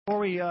Before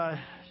we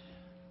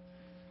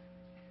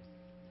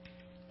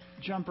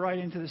jump right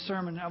into the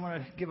sermon, I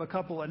want to give a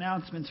couple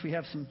announcements. We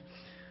have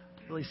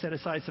really set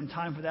aside some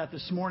time for that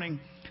this morning.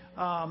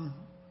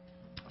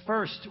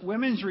 First,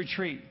 Women's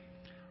Retreat,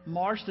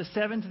 March the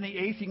 7th and the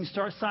 8th. You can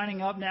start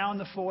signing up now in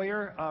the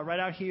foyer,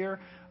 right out here.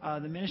 The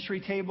ministry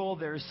table,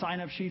 there's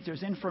sign-up sheets,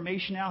 there's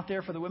information out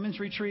there for the Women's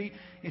Retreat.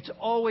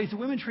 The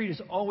Women's Retreat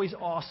is always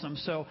awesome,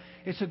 so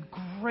it's a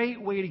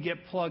great way to get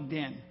plugged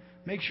in.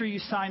 Make sure you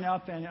sign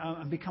up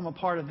and become a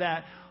part of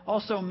that.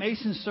 Also,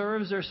 Mason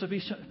Serves, there should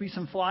be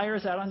some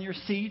flyers out on your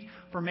seat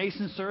for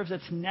Mason Serves.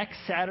 That's next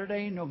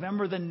Saturday,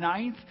 November the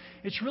 9th.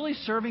 It's really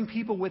serving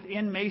people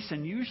within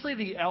Mason, usually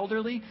the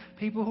elderly,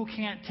 people who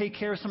can't take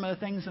care of some of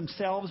the things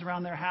themselves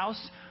around their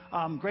house.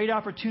 Great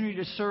opportunity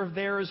to serve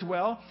there as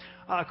well.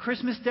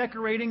 Christmas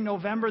decorating,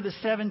 November the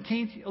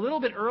 17th, a little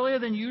bit earlier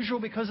than usual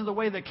because of the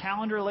way the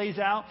calendar lays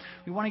out.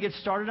 We want to get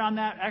started on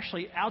that,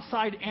 actually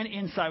outside and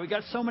inside. We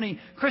got so many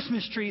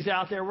Christmas trees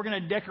out there, we're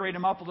going to decorate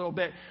them up a little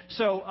bit.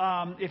 So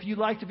if you'd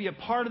like to be a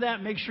part of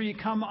that, make sure you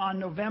come on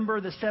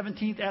November the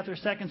 17th after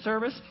second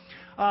service.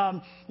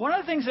 One of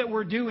the things that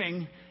we're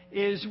doing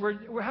is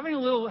we're having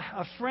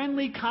a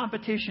friendly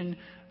competition,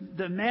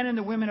 the men and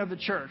the women of the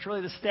church.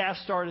 Really, the staff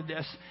started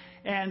this.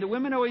 And the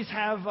women always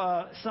have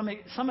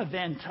some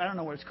event. I don't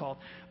know what it's called.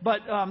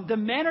 But the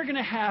men are going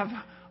to have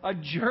a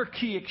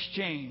jerky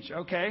exchange,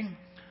 okay,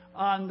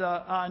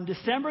 on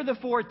December the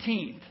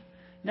 14th.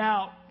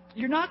 Now,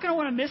 you're not going to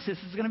want to miss this.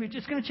 It's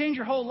going to change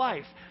your whole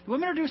life. The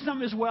women are doing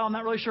something as well. I'm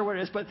not really sure what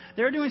it is, but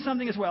they're doing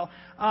something as well.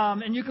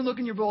 And you can look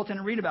in your bulletin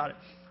and read about it.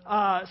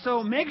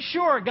 So make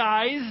sure,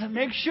 guys,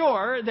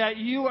 that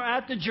you are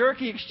at the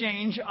jerky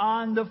exchange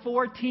on the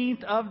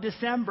 14th of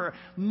December.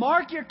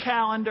 Mark your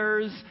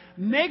calendars.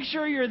 Make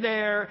sure you're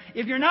there.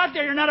 If you're not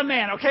there, you're not a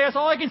man, okay? That's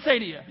all I can say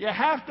to you. You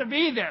have to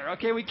be there,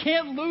 okay? We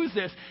can't lose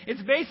this.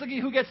 It's basically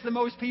who gets the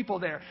most people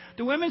there.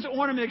 The women's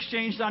ornament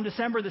exchange is on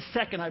December the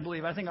 2nd, I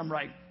believe. I think I'm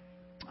right.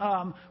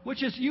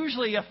 Which is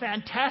usually a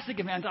fantastic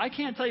event. I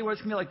can't tell you what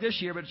it's going to be like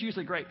this year, but it's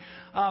usually great.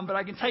 But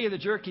I can tell you the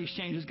jerky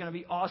exchange is going to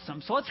be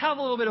awesome. So let's have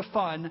a little bit of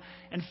fun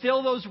and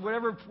fill those,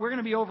 whatever. We're going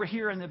to be over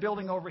here in the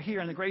building over here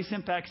in the Grace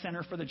Impact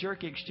Center for the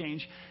jerky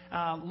exchange.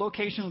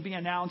 Location will be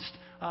announced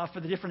for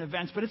the different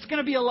events, but it's going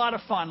to be a lot of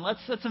fun.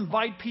 Let's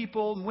invite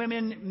people,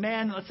 women,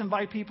 men. Let's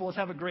invite people. Let's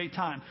have a great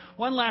time.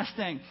 One last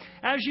thing.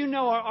 As you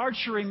know, our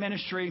archery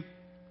ministry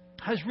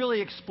has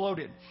really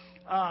exploded.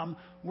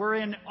 We're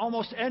in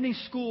almost any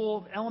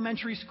school,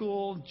 elementary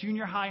school,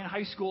 junior high, and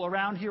high school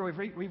around here.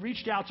 We've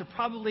reached out to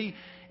probably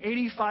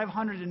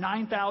 8,500 to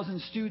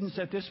 9,000 students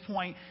at this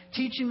point,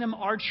 teaching them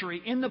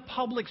archery in the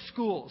public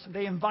schools.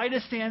 They invite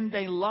us in.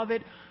 They love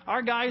it.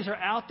 Our guys are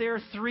out there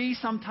 3,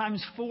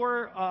 sometimes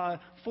 4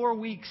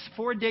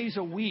 days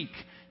a week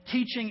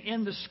teaching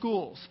in the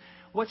schools.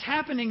 What's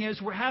happening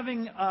is we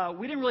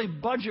didn't really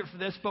budget for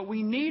this, but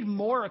we need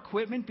more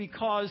equipment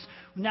because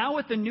now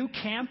with the new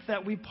camp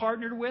that we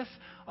partnered with,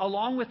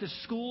 along with the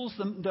schools,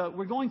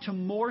 we're going to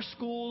more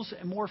schools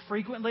and more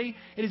frequently.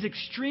 It is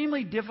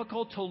extremely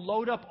difficult to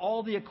load up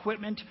all the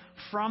equipment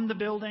from the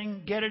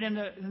building, get it in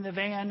the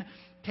van,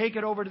 take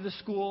it over to the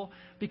school,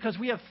 because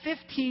we have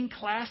 15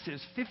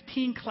 classes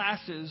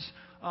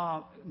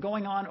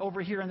going on over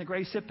here in the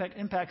Grace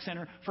Impact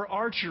Center for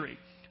archery.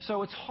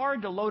 So it's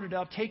hard to load it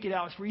up, take it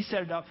out,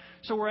 reset it up.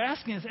 So we're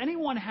asking if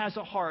anyone has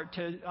a heart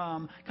to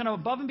kind of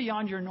above and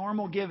beyond your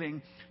normal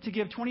giving to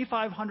give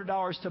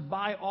 $2,500 to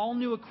buy all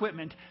new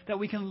equipment that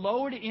we can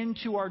load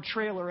into our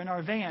trailer in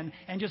our van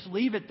and just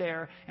leave it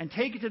there and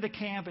take it to the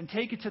camp and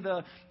take it to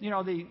the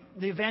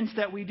events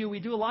that we do. We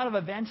do a lot of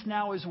events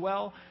now as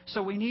well.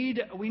 So we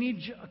need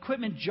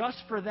equipment just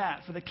for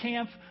that, for the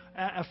camp,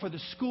 for the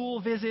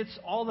school visits,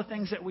 all the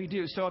things that we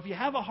do. So if you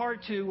have a heart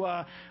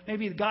to,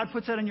 maybe God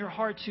puts that in your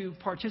heart to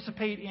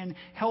participate in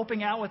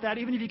helping out with that,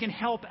 even if you can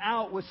help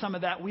out with some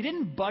of that. We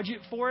didn't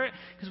budget for it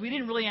because we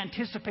didn't really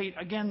anticipate,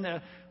 again,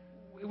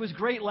 it was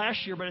great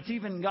last year, but it's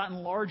even gotten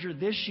larger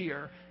this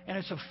year. And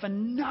it's a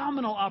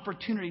phenomenal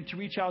opportunity to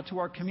reach out to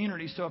our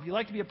community. So if you'd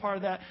like to be a part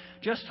of that,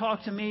 just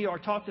talk to me or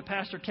talk to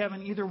Pastor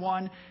Kevin, either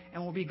one,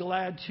 and we'll be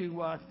glad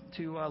to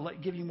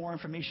give you more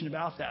information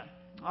about that.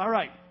 All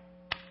right.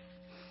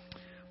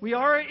 We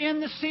are in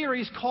the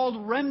series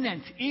called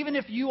Remnant, even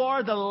if you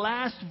are the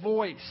last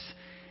voice.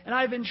 And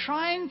I've been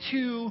trying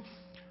to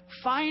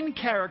find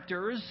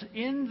characters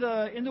in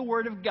the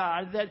Word of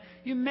God that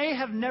you may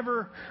have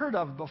never heard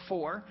of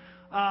before.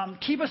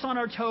 Keep us on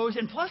our toes,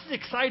 and plus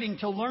it's exciting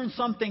to learn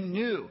something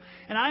new.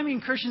 And I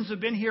mean, Christians have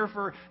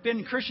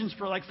been Christians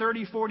for like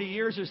 30, 40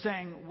 years are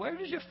saying, where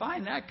did you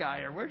find that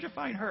guy, or where did you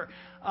find her?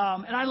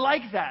 And I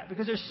like that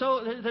because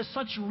there's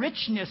such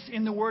richness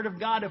in the Word of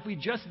God if we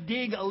just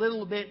dig a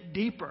little bit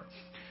deeper.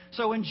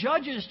 So in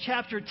Judges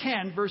chapter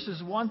 10,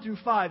 verses 1 through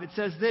 5, it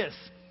says this: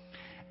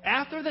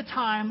 After the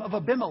time of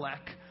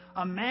Abimelech,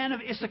 a man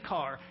of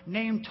Issachar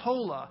named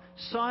Tola,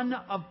 son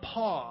of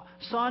Pau,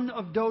 son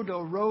of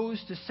Dodo,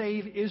 rose to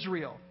save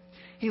Israel.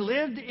 He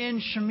lived in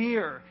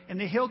Shamir, in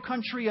the hill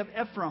country of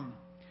Ephraim.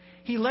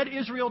 He led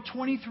Israel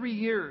 23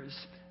 years.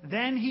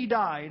 Then he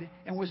died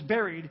and was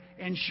buried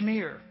in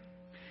Shamir.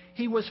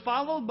 He was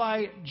followed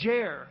by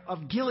Jair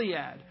of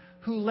Gilead,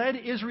 who led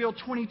Israel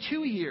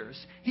 22 years.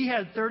 He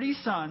had 30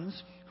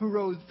 sons who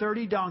rode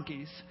 30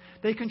 donkeys.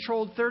 They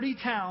controlled 30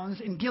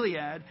 towns in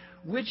Gilead,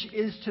 which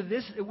to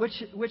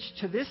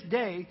this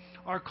day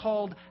are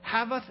called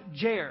Havoth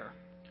Jair.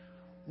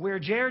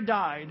 When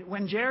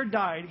Jair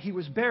died, he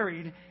was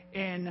buried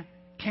in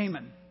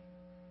Canaan.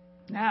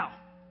 Now,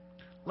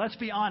 let's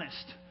be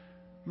honest.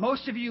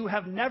 Most of you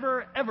have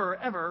never,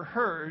 ever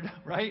heard,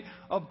 right,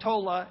 of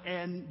Tola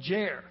and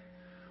Jair.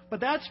 But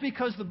that's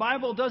because the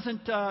Bible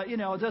doesn't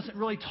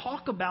really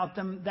talk about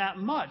them that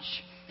much.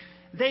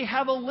 They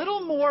have a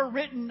little more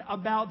written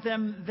about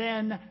them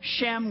than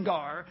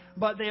Shamgar,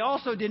 but they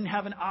also didn't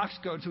have an ox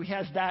goad, so he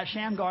has that.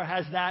 Shamgar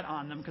has that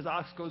on them because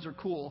ox goads are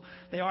cool.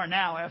 They are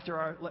now after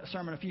our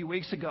sermon a few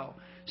weeks ago.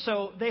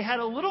 So they had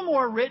a little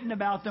more written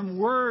about them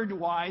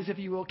word-wise, if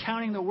you will,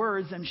 counting the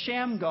words, than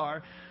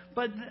Shamgar.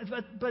 But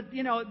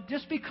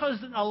just because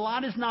a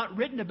lot is not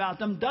written about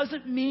them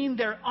doesn't mean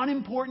they're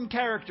unimportant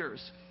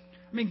characters.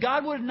 I mean,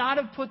 God would not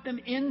have put them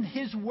in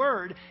His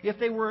Word if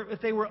they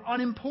were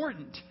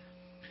unimportant.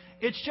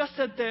 It's just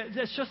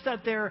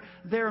that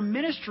their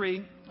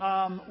ministry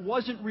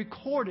wasn't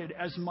recorded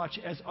as much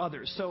as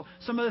others. So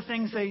some of the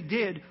things they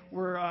did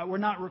were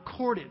not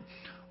recorded.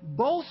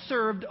 Both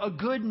served a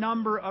good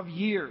number of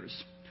years.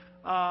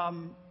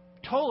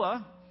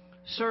 Tola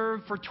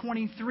served for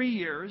 23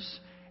 years,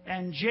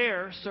 and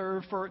Jair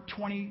served for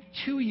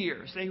 22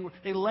 years.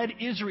 They led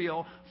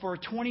Israel for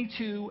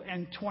 22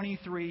 and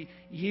 23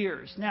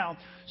 years. Now,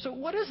 so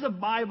what does the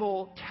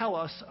Bible tell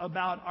us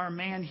about our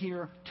man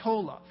here,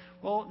 Tola?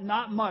 Well,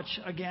 not much,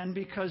 again,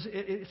 because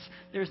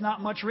there's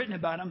not much written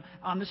about him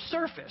on the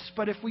surface.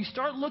 But if we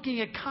start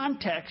looking at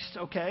context,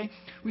 okay,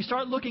 we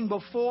start looking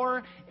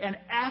before and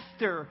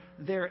after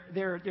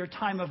their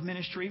time of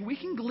ministry, we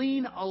can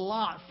glean a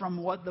lot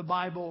from what the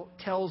Bible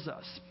tells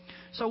us.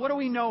 So what do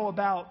we know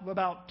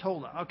about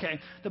Tola? Okay,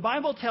 the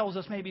Bible tells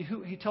us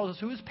he tells us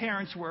who his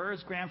parents were,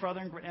 his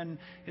grandfather and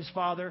his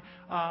father,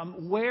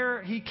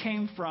 where he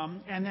came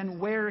from, and then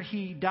where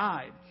he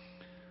died.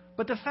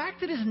 But the fact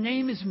that his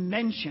name is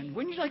mentioned,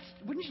 wouldn't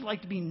you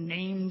like to be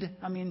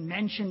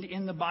mentioned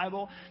in the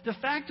Bible? The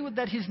fact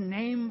that his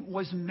name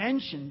was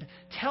mentioned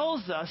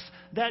tells us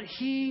that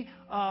he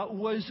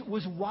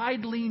was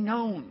widely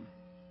known,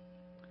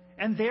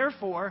 and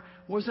therefore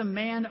was a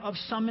man of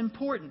some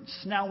importance.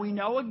 Now, we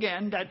know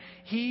again that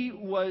he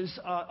was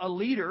a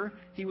leader.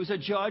 He was a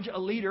judge, a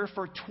leader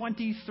for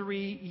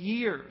 23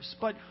 years.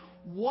 But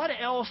what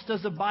else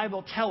does the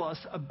Bible tell us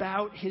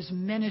about his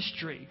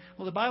ministry?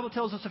 Well, the Bible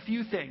tells us a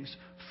few things.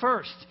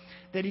 First,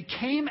 that he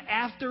came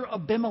after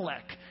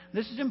Abimelech.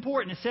 This is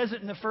important. It says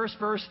it in the first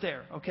verse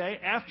there, okay?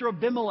 After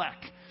Abimelech.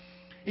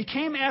 He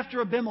came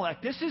after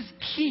Abimelech. This is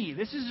key.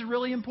 This is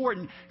really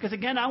important because,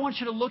 again, I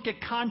want you to look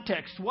at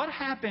context. What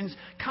happens?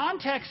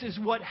 Context is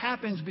what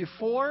happens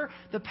before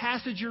the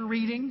passage you're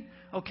reading,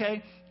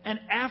 okay, and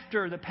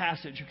after the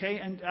passage, okay,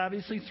 and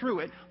obviously through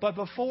it, but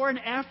before and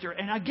after.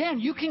 And, again,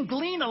 you can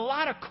glean a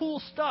lot of cool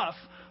stuff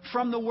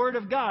from the Word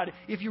of God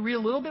if you read a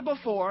little bit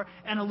before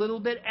and a little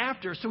bit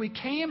after. So he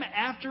came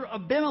after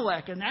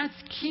Abimelech, and that's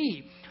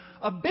key.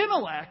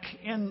 Abimelech,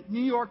 in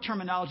New York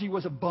terminology,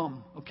 was a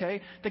bum,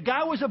 okay? The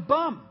guy was a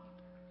bum.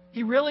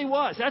 He really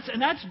was.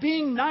 That's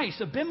being nice.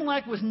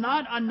 Abimelech was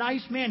not a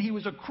nice man. He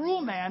was a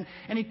cruel man,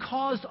 and he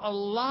caused a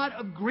lot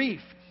of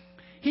grief.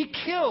 He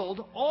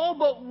killed all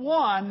but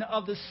one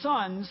of the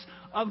sons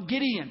of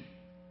Gideon.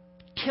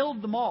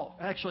 Killed them all.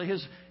 Actually,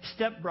 his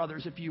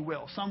stepbrothers, if you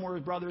will. Some were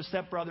his brothers,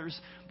 stepbrothers.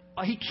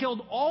 He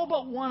killed all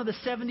but one of the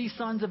 70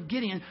 sons of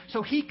Gideon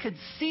so he could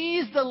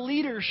seize the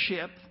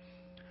leadership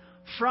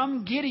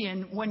from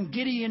Gideon when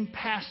Gideon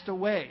passed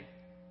away.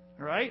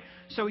 All right?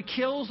 So he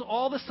kills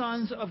all the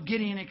sons of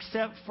Gideon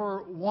except for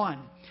one.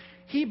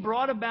 He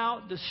brought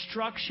about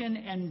destruction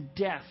and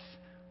death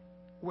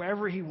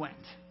wherever he went.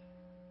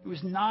 He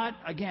was not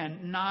a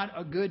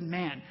good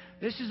man.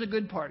 This is a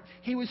good part.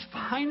 He was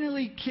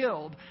finally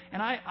killed.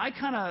 And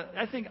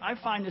I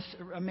find this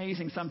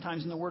amazing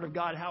sometimes in the Word of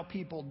God, how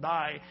people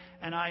die.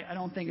 And I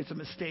don't think it's a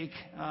mistake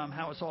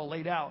how it's all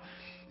laid out.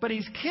 But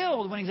he's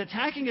killed when he's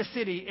attacking a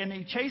city, and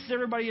he chases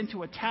everybody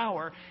into a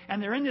tower, and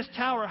they're in this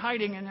tower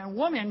hiding, and a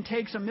woman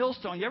takes a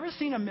millstone. You ever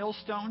seen a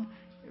millstone?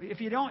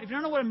 If you don't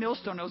know what a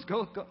millstone is,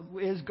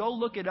 go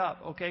look it up,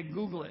 okay?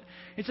 Google it.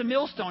 It's a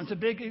millstone. It's a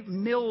big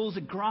mills,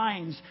 it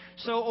grinds.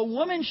 So a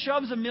woman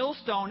shoves a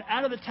millstone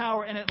out of the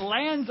tower, and it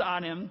lands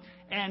on him,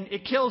 and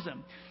it kills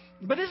him.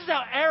 But this is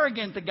how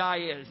arrogant the guy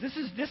is.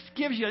 This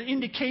gives you an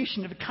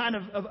indication of the kind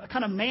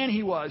of man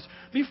he was.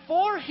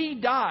 Before he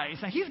dies,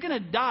 now he's going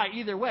to die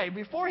either way.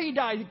 Before he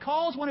dies, he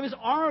calls one of his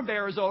armor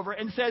bearers over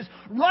and says,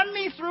 "Run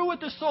me through with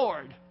the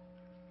sword,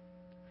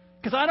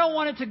 because I don't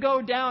want it to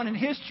go down in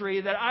history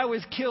that I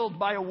was killed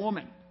by a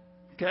woman."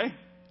 Okay?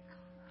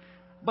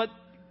 But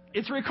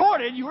It's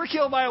recorded. You were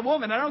killed by a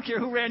woman. I don't care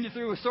who ran you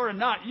through a sword or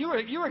not.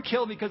 You were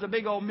killed because a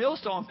big old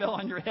millstone fell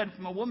on your head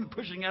from a woman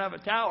pushing it out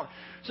of a tower.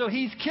 So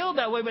he's killed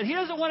that way, but he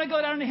doesn't want to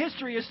go down in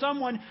history as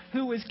someone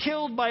who was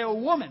killed by a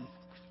woman.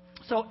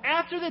 So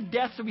after the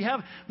death, so we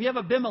have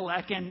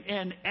Abimelech,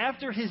 and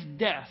after his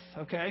death,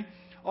 okay,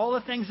 all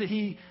the things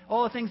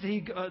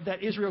that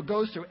Israel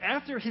goes through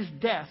after his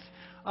death.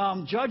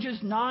 Judges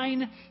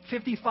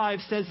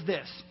 9:55 says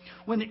this: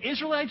 when the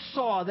Israelites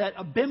saw that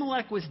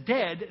Abimelech was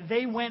dead,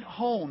 they went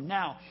home.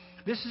 Now,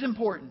 this is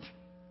important.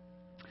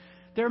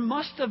 There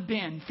must have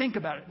been, think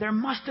about it, there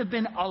must have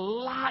been a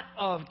lot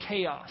of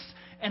chaos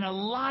and a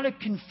lot of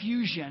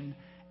confusion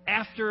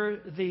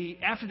after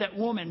that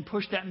woman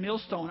pushed that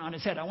millstone on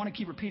his head. I want to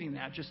keep repeating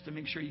that just to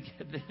make sure you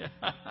get it.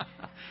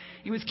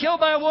 He was killed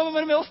by a woman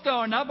with a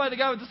millstone, not by the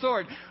guy with the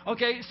sword.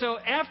 Okay, so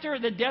after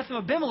the death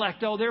of Abimelech,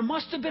 though, there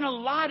must have been a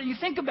lot. You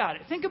think about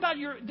it. Think about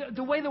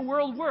the way the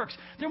world works.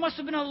 There must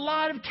have been a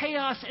lot of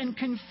chaos and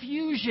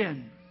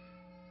confusion.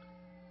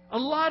 A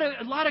lot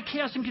of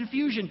chaos and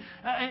confusion,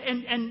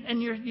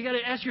 and you got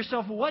to ask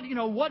yourself,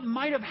 what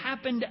might have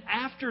happened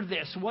after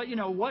this?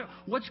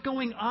 What's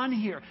going on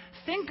here?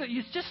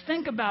 Just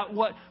think about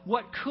what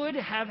could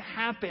have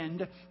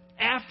happened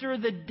after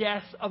the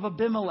death of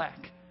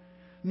Abimelech.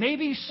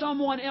 Maybe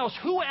someone else.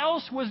 Who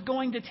else was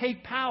going to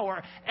take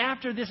power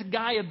after this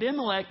guy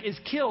Abimelech is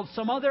killed?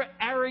 Some other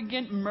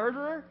arrogant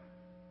murderer,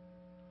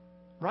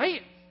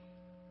 right?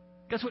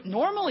 That's what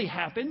normally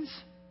happens.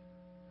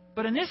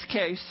 But in this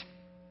case,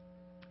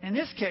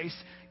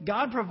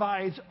 God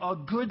provides a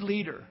good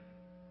leader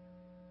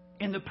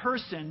in the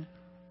person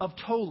of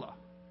Tola.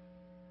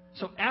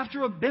 So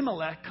after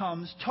Abimelech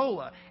comes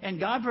Tola, and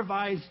God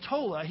provides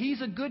Tola.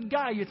 He's a good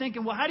guy. You're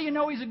thinking, well, how do you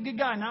know he's a good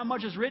guy? Not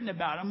much is written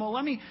about him. Well,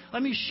 let me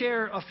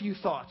share a few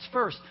thoughts.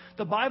 First,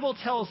 the Bible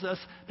tells us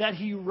that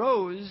he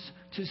rose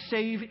to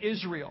save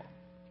Israel.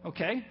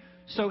 Okay?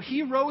 So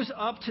he rose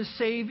up to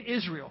save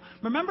Israel.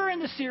 Remember in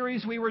the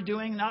series we were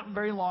doing not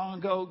very long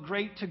ago,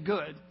 Great to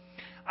Good,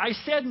 I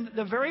said in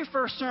the very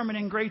first sermon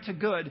in Great to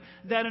Good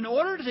that in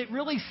order to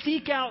really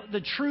seek out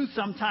the truth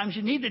sometimes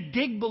you need to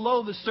dig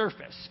below the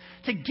surface.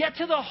 To get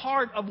to the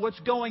heart of what's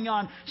going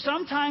on,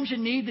 sometimes you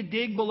need to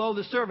dig below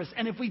the surface.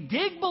 And if we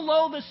dig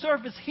below the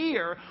surface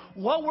here,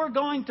 what we're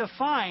going to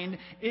find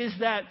is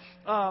that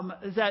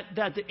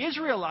the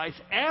Israelites,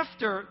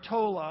 after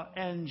Tola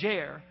and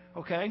Jair,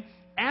 okay,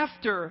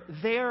 after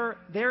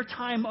their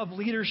time of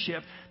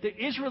leadership,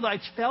 the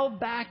Israelites fell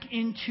back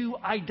into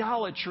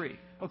idolatry.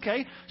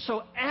 Okay?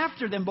 So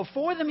after them,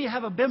 before them you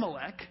have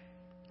Abimelech.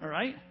 All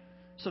right?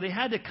 So they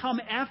had to come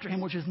after him,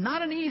 which is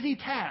not an easy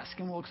task,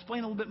 and we'll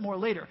explain a little bit more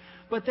later.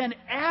 But then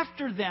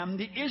after them,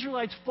 the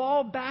Israelites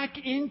fall back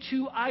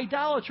into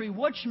idolatry,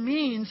 which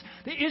means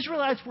the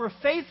Israelites were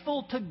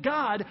faithful to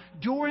God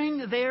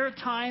during their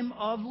time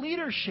of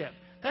leadership.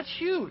 That's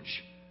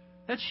huge.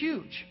 That's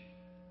huge.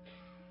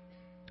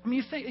 I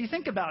mean, you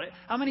think about it,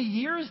 how many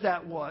years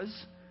that was.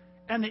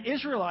 And the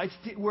Israelites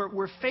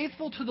were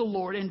faithful to the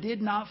Lord and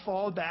did not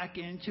fall back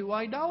into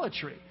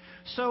idolatry.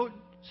 So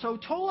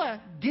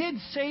Tola did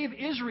save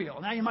Israel.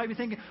 Now you might be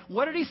thinking,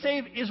 what did he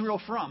save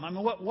Israel from? I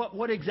mean,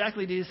 what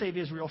exactly did he save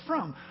Israel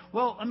from?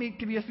 Well, let me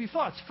give you a few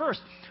thoughts. First,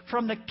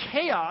 from the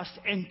chaos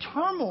and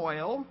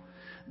turmoil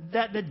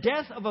that the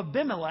death of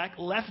Abimelech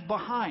left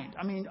behind.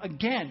 I mean,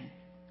 again,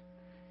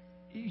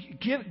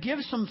 give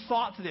some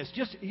thought to this.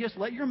 Just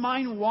let your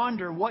mind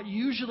wander what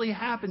usually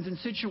happens in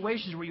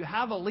situations where you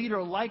have a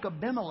leader like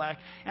Abimelech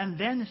and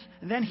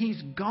then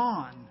he's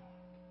gone.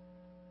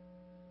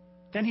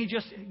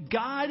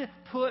 God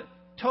put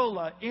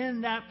Tola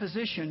in that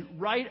position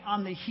right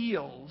on the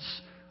heels,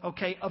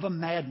 okay, of a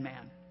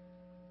madman.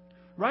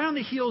 Right on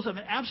the heels of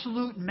an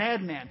absolute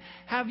madman.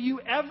 Have you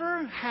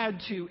ever had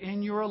to,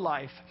 in your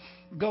life,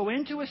 go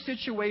into a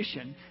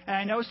situation, and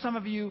I know some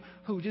of you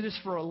who do this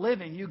for a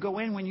living, you go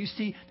in when you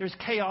see there's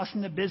chaos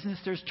in the business,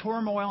 there's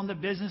turmoil in the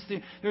business,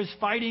 there's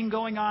fighting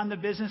going on in the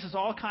business, there's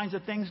all kinds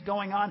of things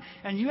going on,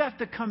 and you have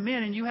to come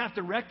in and you have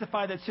to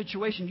rectify that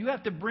situation. You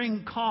have to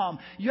bring calm.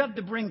 You have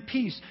to bring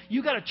peace.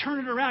 You got to turn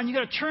it around. You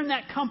got to turn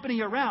that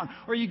company around.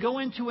 Or you go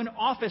into an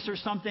office or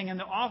something and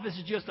the office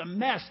is just a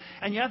mess,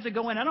 and you have to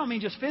go in. I don't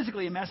mean just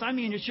physically a mess. I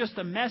mean it's just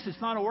a mess.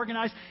 It's not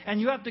organized,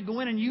 and you have to go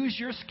in and use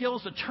your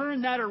skills to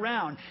turn that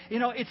around.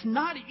 It's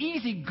not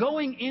easy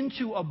going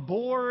into a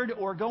board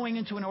or going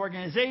into an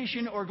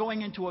organization or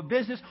going into a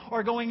business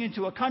or going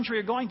into a country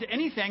or going to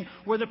anything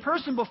where the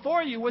person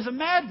before you was a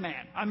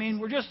madman. I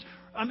mean,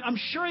 I'm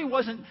sure he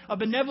wasn't a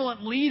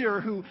benevolent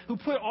leader who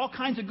put all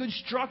kinds of good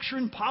structure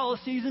and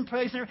policies in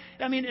place.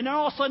 I mean, and then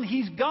all of a sudden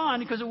he's gone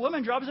because a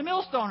woman drops a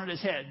millstone on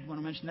his head. I want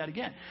to mention that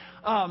again.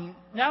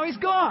 Now he's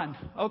gone.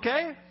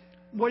 Okay?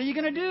 What are you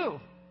going to do?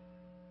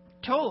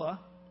 Tola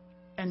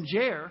and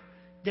Jair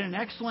did an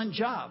excellent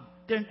job.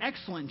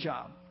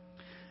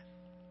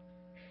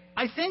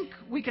 I think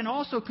we can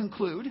also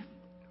conclude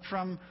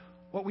from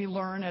what we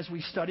learn as we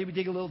study, we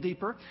dig a little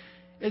deeper,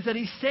 is that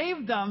he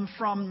saved them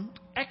from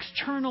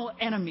external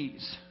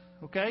enemies.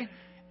 Okay?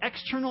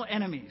 External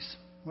enemies.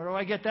 Where do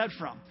I get that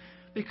from?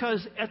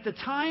 Because at the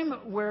time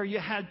where you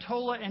had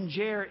Tola and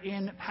Jair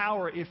in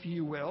power, if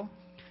you will,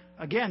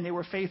 again, they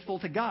were faithful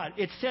to God.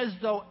 It says,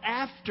 though,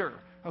 after,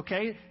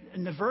 okay,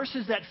 in the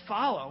verses that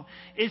follow,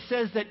 it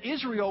says that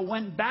Israel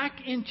went back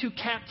into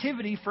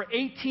captivity for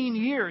 18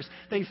 years.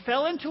 They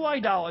fell into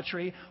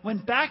idolatry,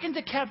 went back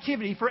into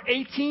captivity for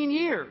 18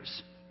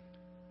 years.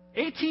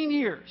 18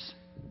 years.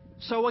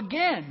 So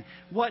again,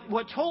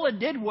 what Tola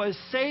did was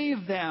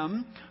save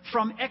them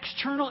from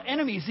external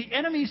enemies. The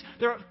enemies,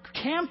 they're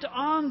camped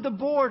on the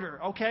border,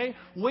 okay,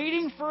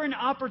 waiting for an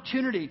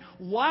opportunity.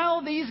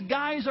 While these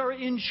guys are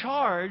in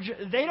charge,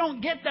 they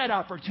don't get that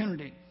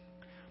opportunity.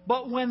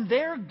 But when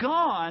they're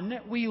gone,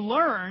 we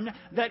learn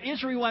that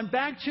Israel went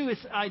back to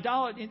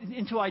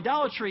into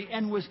idolatry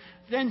and was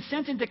then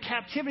sent into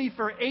captivity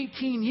for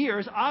 18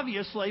 years,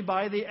 obviously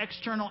by the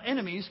external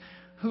enemies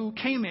who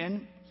came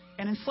in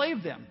and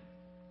enslaved them.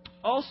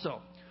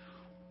 Also,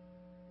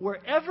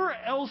 wherever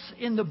else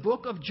in the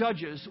book of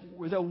Judges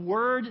where the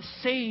word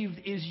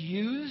saved is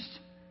used,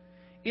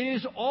 it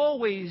is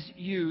always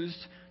used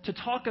to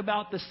talk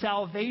about the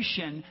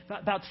salvation,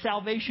 about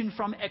salvation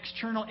from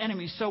external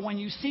enemies. So when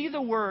you see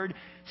the word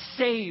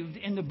saved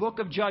in the book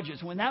of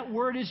Judges, when that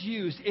word is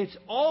used, it's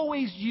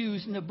always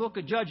used in the book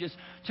of Judges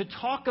to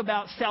talk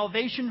about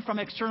salvation from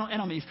external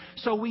enemies.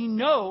 So we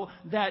know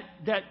that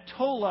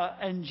Tola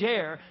and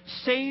Jair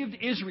saved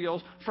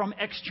Israel from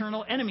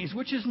external enemies,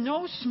 which is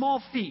no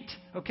small feat,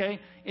 okay?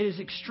 It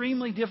is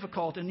extremely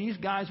difficult, and these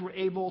guys were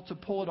able to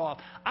pull it off.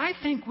 I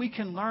think we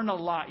can learn a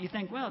lot. You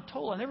think, well,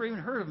 Tola, I never even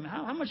heard of him.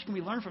 How much can we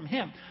learn from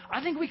him?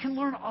 I think we can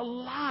learn a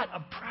lot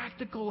of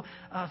practical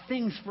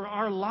things for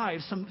our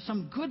lives,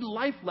 some good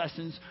life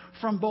lessons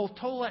from both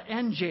Tola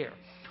and Jair.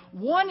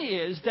 One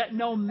is that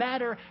no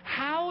matter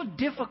how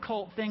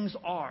difficult things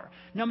are,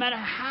 no matter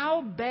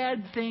how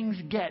bad things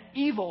get,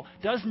 evil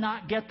does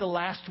not get the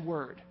last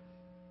word.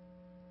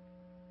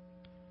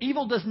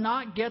 Evil does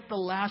not get the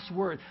last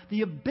word.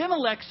 The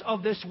Abimelechs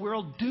of this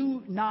world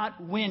do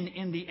not win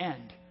in the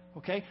end.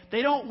 Okay?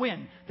 They don't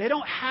win. They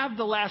don't have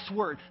the last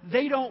word.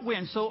 They don't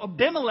win. So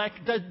Abimelech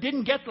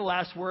didn't get the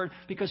last word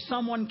because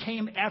someone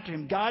came after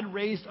him. God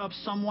raised up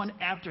someone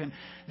after him.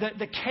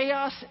 The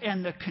chaos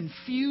and the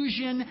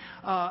confusion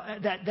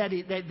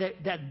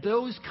that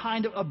those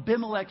kind of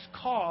Abimelechs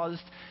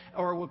caused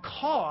or will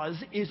cause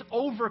is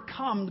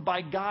overcome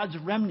by God's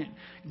remnant.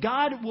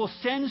 God will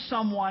send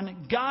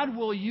someone. God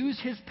will use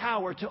His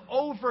power to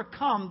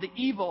overcome the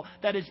evil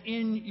that is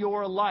in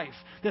your life,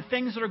 the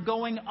things that are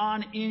going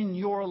on in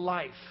your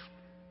life.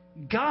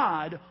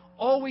 God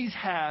always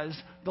has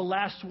the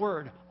last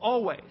word,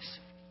 always.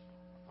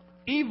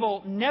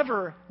 Evil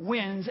never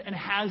wins and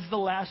has the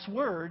last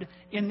word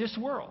in this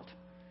world.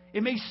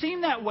 It may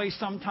seem that way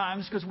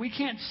sometimes because we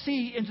can't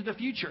see into the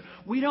future.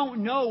 We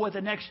don't know what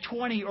the next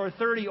 20 or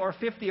 30 or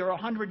 50 or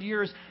 100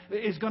 years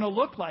is going to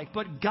look like.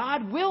 But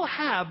God will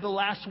have the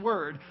last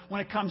word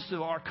when it comes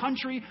to our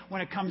country,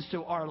 when it comes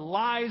to our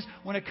lives,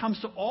 when it comes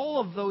to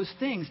all of those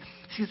things.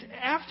 Because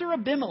after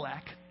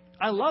Abimelech,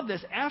 I love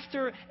this,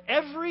 after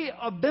every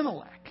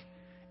Abimelech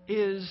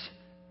is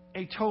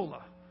a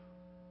Tola,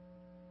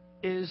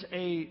 is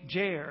a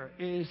Jair,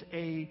 is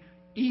a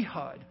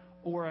Ehud,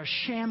 or a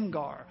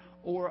Shamgar,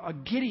 or a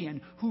Gideon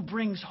who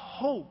brings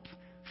hope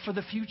for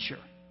the future.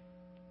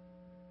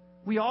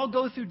 We all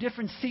go through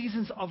different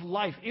seasons of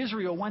life.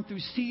 Israel went through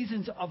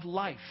seasons of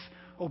life,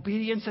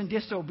 obedience and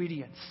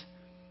disobedience.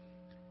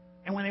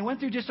 And when they went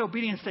through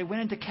disobedience, they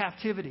went into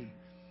captivity.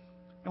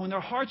 And when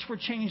their hearts were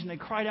changed and they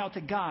cried out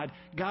to God,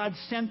 God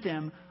sent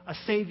them a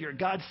Savior.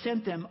 God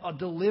sent them a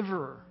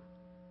deliverer.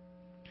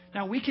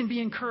 Now, we can be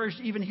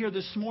encouraged even here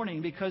this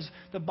morning because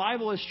the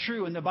Bible is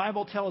true, and the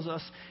Bible tells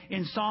us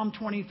in Psalm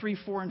 23,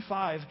 4 and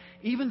 5,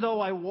 even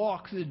though I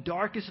walk through the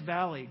darkest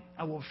valley,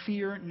 I will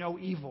fear no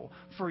evil,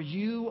 for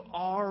you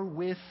are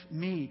with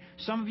me.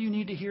 Some of you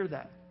need to hear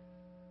that.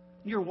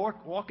 You're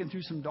walking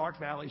through some dark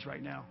valleys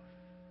right now.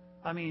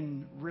 I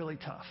mean, really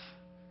tough,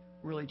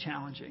 really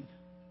challenging.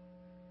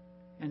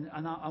 And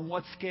on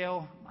what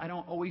scale, I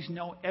don't always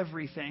know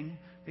everything,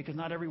 because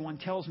not everyone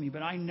tells me,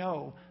 but I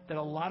know that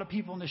a lot of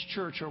people in this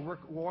church are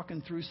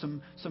walking through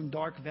some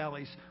dark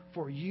valleys.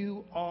 For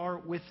you are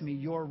with me.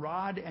 Your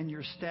rod and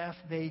your staff,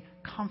 they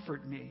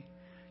comfort me.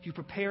 You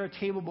prepare a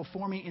table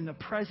before me in the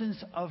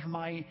presence of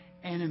my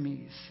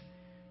enemies.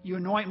 You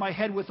anoint my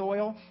head with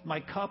oil, my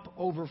cup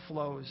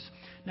overflows.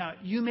 Now,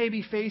 you may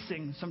be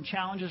facing some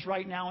challenges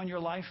right now in your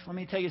life. Let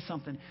me tell you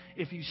something.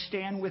 If you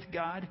stand with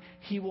God,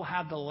 He will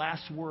have the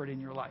last word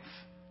in your life.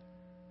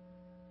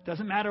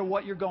 Doesn't matter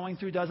what you're going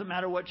through, doesn't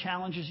matter what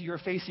challenges you're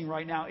facing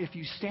right now. If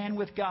you stand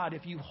with God,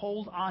 if you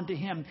hold on to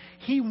Him,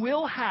 He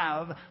will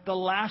have the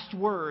last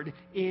word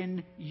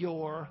in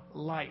your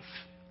life.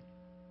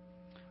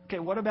 Okay,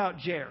 what about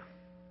Jair?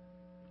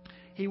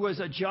 He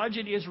was a judge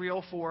in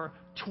Israel for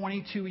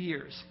 22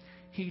 years.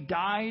 He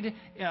died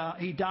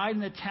in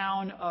the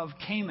town of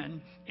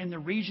Canaan in the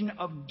region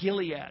of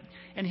Gilead.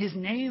 And his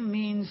name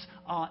means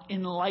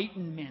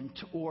enlightenment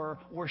or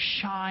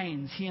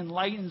shines. He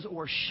enlightens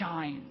or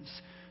shines.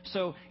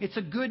 So it's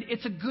a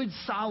good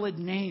solid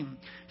name.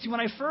 See, when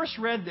I first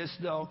read this,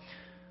 though,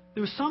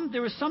 there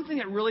was something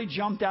that really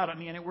jumped out at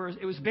me, and it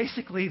was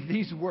basically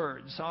these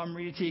words. So I'm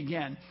reading it to you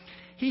again.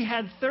 He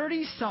had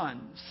 30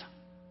 sons.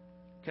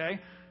 Okay?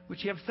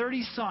 Which you have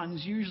 30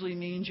 sons usually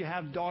means you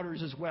have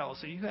daughters as well.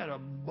 So you had a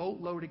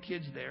boatload of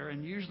kids there.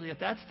 And usually if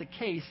that's the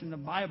case in the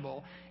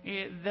Bible,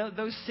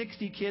 those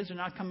 60 kids are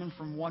not coming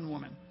from one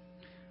woman.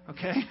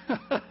 Okay?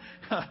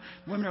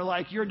 Women are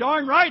like, you're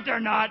darn right they're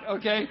not.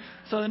 Okay?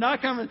 So they're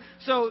not coming.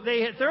 So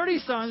they had 30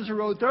 sons who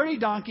rode 30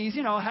 donkeys.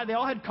 You know, they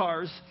all had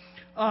cars.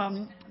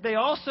 They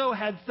also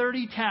had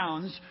 30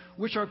 towns,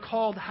 which are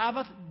called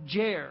Havoth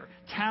Jair,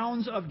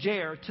 towns of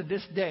Jair to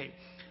this day.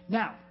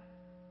 Now,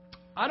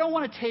 I don't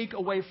want to take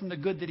away from the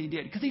good that he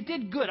did, because he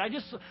did good. I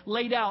just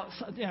laid out,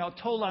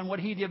 told on what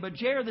he did. But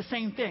Jair, the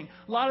same thing.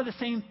 A lot of the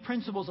same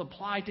principles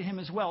apply to him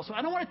as well. So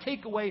I don't want to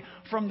take away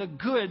from the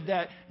good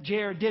that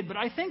Jair did. But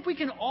I think we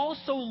can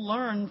also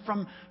learn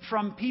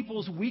from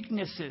people's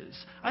weaknesses.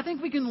 I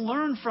think we can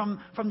learn from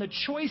the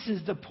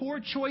choices, the poor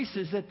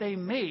choices that they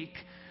make,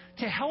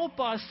 to help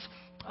us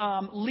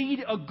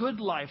lead a good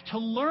life, to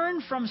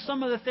learn from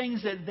some of the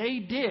things that they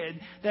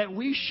did that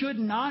we should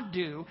not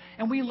do.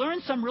 And we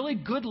learn some really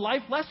good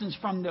life lessons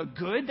from the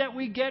good that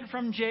we get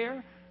from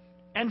Jair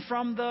and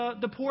from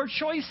the poor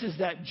choices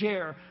that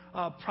Jair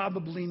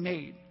probably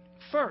made.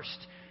 First,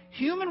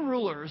 human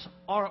rulers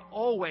are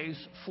always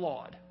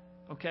flawed.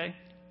 Okay?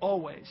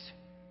 Always.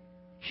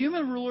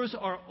 Human rulers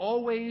are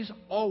always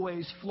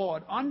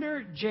flawed.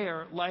 Under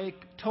Jair, like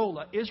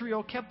Tola,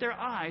 Israel kept their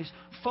eyes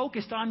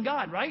focused on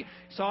God, right?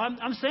 So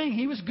I'm saying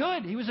he was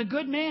good. He was a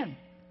good man.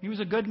 He was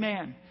a good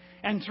man.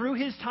 And through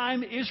his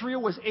time,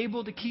 Israel was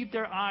able to keep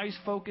their eyes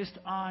focused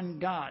on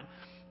God.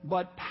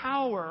 But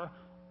power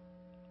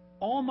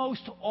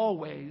almost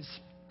always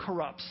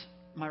corrupts.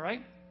 Am I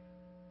right?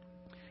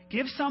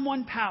 Give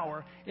someone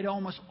power, it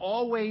almost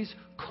always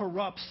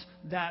corrupts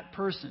that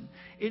person.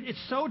 It's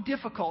so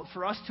difficult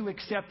for us to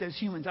accept as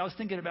humans. I was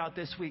thinking about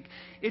this week.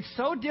 It's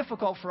so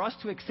difficult for us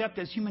to accept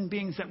as human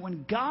beings that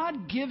when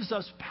God gives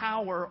us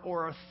power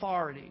or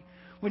authority,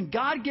 when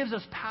God gives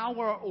us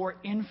power or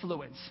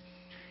influence,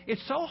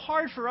 it's so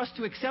hard for us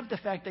to accept the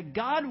fact that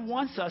God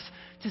wants us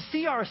to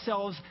see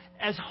ourselves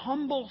as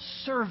humble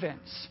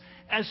servants,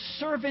 as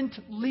servant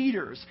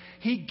leaders.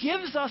 He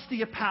gives us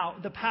the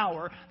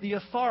power, the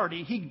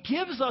authority. He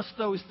gives us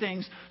those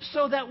things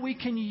so that we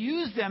can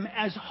use them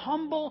as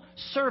humble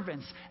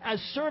servants, as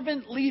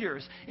servant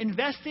leaders,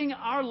 investing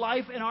our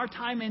life and our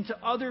time into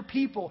other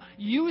people,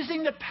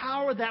 using the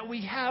power that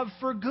we have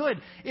for good.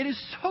 It is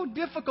so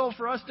difficult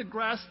for us to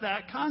grasp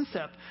that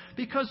concept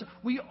because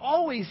we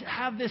always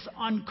have this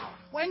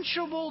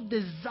unquenchable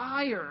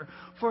desire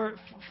for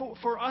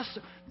us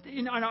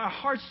in our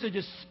hearts to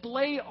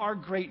display our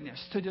greatness,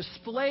 to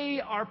display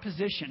our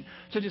position,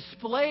 to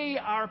display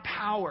our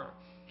power,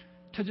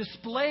 to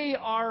display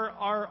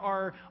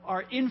our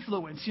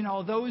influence,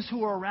 those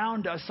who are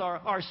around us,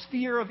 our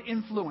sphere of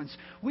influence.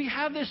 We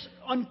have this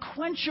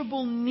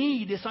unquenchable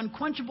need, this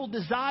unquenchable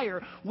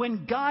desire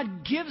when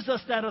God gives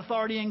us that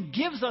authority and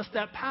gives us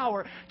that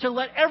power to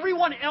let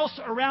everyone else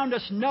around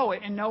us know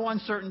it in no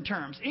uncertain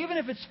terms. Even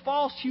if it's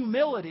false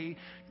humility,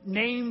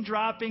 name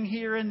dropping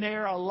here and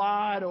there a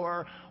lot,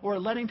 or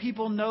letting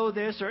people know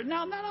this, or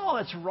now not all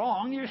that's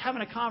wrong. You're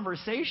having a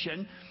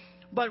conversation.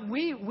 But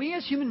we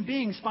as human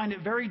beings find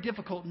it very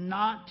difficult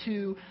not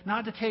to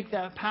take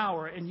that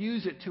power and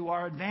use it to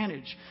our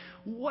advantage.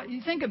 What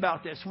you think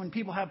about this when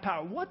people have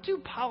power? What do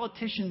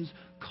politicians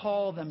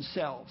call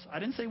themselves? I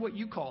didn't say what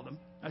you call them.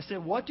 I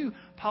said, what do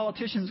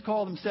politicians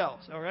call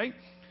themselves? All right?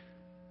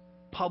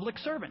 Public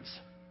servants.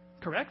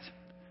 Correct?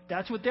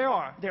 That's what they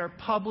are. They're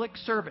public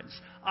servants.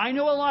 I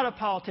know a lot of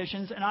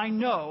politicians, and I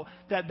know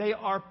that they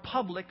are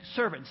public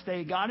servants.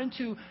 They got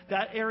into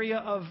that area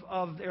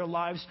of their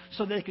lives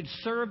so they could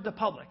serve the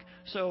public.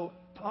 So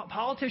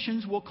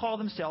politicians will call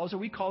themselves, or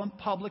we call them,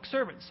 public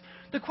servants.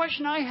 The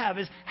question I have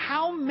is,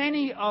 how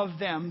many of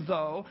them,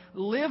 though,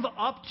 live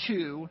up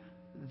to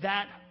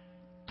that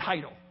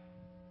title?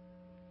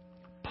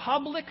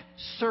 Public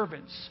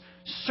servants,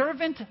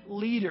 servant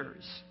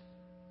leaders.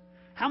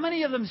 How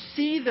many of them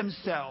see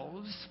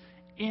themselves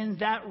in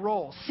that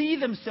role? See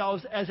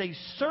themselves as a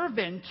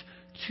servant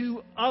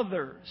to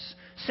others.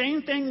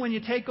 Same thing when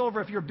you take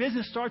over, if your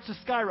business starts to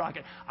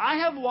skyrocket. I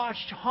have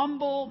watched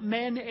humble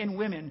men and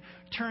women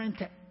turn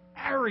into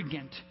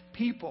arrogant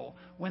people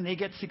when they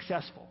get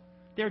successful.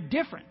 They're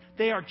different.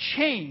 They are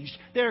changed.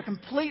 They are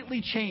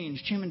completely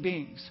changed human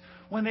beings.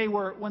 When they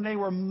were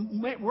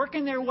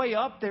working their way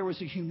up, there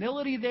was a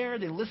humility there.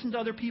 They listened to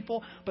other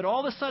people. But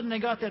all of a sudden,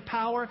 they got that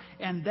power,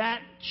 and that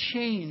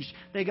changed.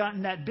 They got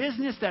in that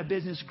business. That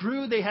business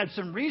grew. They had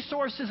some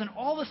resources. And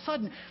all of a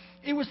sudden,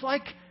 it was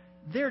like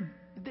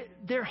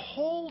their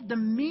whole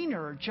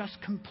demeanor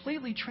just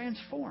completely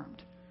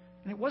transformed.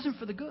 And it wasn't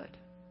for the good.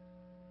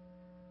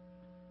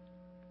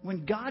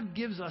 When God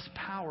gives us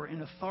power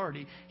and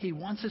authority, He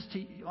wants us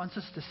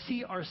to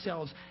see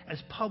ourselves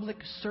as public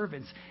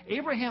servants.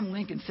 Abraham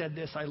Lincoln said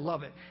this, I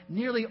love it.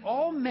 Nearly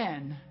all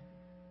men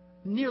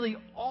nearly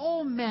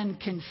all men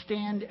can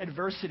stand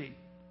adversity.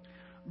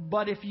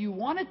 But if you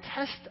want to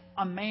test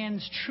a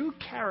man's true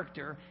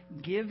character,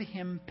 give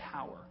him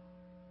power.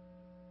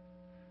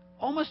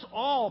 Almost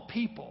all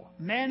people,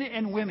 men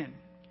and women,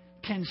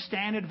 can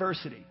stand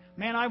adversity.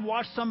 Man, I've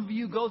watched some of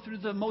you go through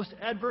the most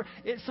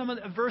some of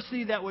the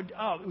adversity that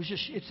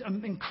it's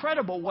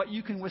incredible what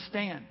you can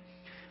withstand.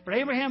 But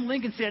Abraham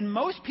Lincoln said,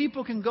 most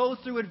people can go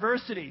through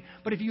adversity.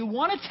 But if you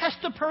want to test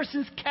a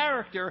person's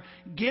character,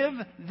 give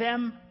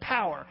them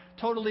power.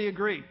 Totally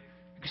agree.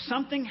 Because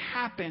something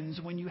happens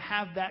when you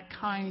have that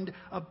kind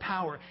of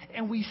power.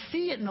 And we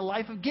see it in the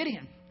life of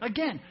Gideon.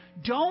 Again,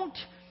 don't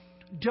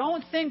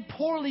think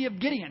poorly of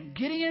Gideon.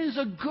 Gideon is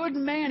a good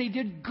man. He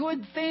did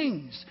good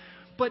things.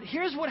 But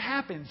here's what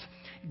happens.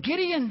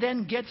 Gideon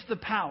then gets the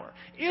power.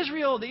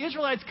 The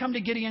Israelites come to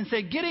Gideon and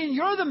say, Gideon,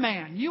 you're the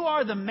man. You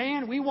are the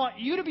man. We want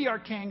you to be our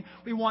king.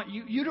 We want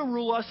you to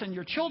rule us and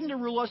your children to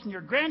rule us and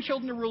your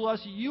grandchildren to rule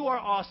us. You are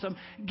awesome.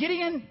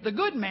 Gideon, the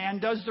good man,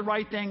 does the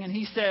right thing and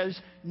he says,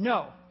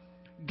 no.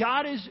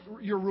 God is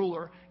your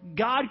ruler.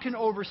 God can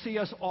oversee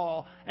us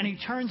all. And he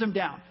turns them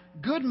down.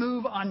 Good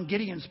move on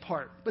Gideon's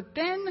part. But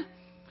then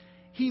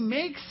he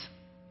makes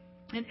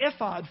an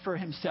ephod for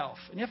himself.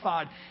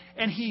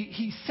 And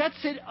he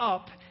sets it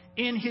up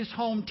in his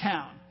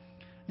hometown.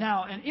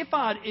 Now, an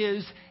ephod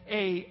is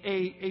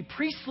a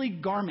priestly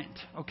garment,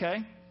 okay?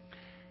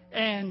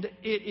 And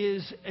it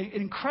is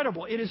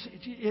incredible. It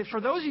is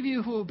for those of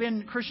you who have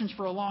been Christians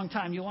for a long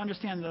time, you'll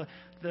understand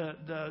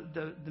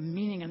the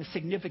meaning and the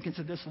significance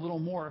of this a little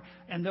more.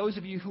 And those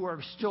of you who are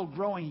still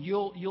growing,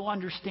 you'll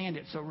understand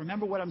it. So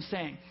remember what I'm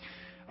saying.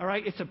 All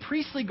right, it's a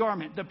priestly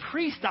garment. The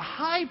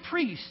high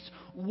priest,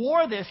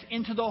 wore this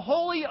into the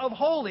Holy of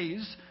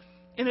Holies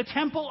in the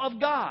temple of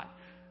God.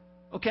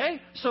 Okay?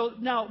 So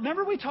now,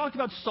 remember we talked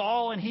about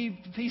Saul and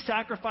he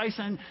sacrificed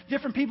and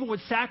different people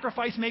would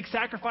make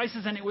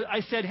sacrifices. And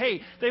I said,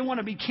 hey, they want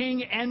to be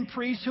king and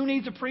priest. Who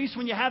needs a priest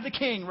when you have the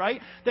king,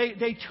 right?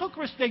 They took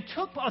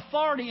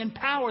authority and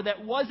power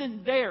that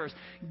wasn't theirs.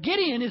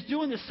 Gideon is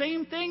doing the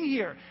same thing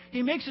here.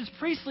 He makes his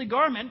priestly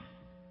garment,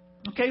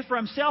 okay, for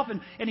himself,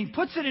 and he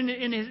puts it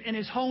in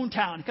his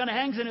hometown. He kind of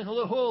hangs in his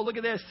little, oh, look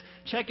at this.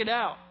 Check it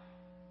out.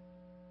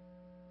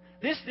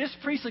 This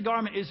priestly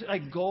garment is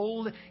like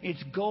gold.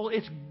 It's gold.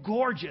 It's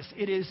gorgeous.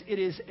 It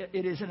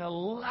is an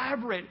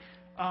elaborate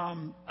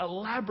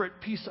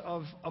piece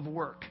of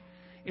work.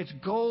 It's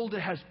gold. It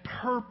has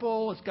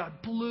purple. It's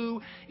got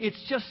blue. It's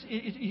just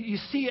you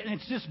see it and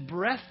it's just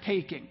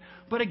breathtaking.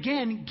 But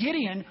again,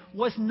 Gideon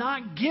was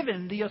not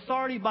given the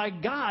authority by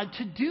God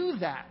to do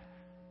that.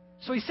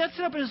 So he sets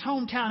it up in his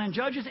hometown, and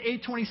Judges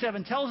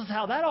 8:27 tells us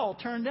how that all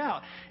turned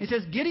out. It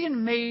says,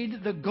 Gideon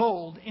made the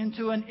gold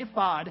into an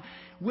ephod,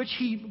 which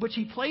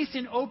he placed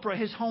in Ophrah,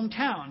 his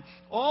hometown.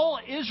 All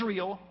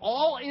Israel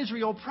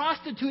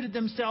prostituted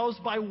themselves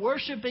by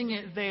worshiping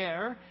it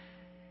there,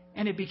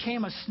 and it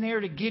became a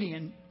snare to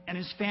Gideon and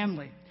his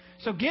family.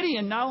 So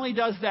Gideon not only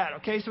does that,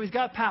 okay, so he's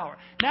got power.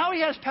 Now he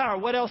has power.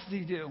 What else does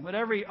he do? What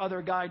every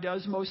other guy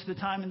does most of the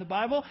time in the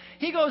Bible.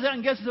 He goes out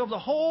and gets himself a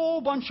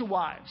whole bunch of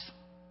wives,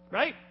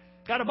 right?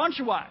 Got a bunch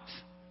of wives,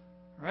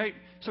 right?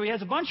 So he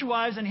has a bunch of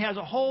wives and he has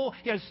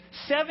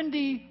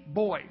 70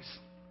 boys,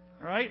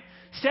 right?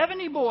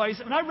 70 boys.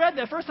 When I read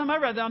that, first time I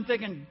read that, I'm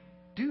thinking,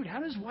 dude, how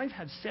does his wife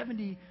have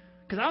 70?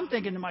 Because I'm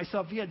thinking to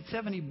myself, if he had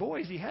 70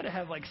 boys, he had to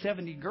have like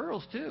 70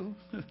 girls too.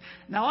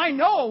 Now I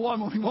know a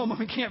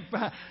woman can't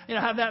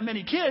have that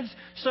many kids.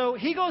 So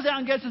he goes out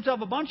and gets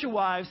himself a bunch of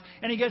wives,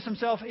 and he has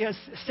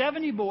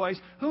 70 boys.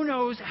 Who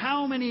knows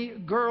how many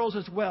girls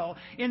as well.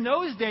 In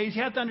those days,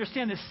 you have to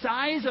understand the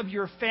size of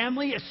your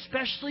family,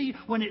 especially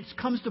when it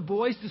comes to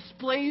boys,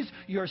 displays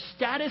your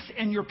status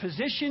and your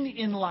position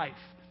in life.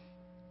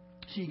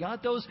 So you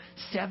got those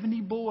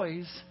 70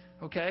 boys,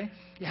 okay?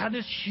 You have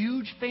this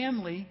huge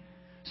family.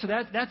 So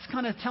that's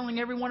kind of telling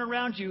everyone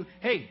around you,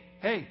 hey,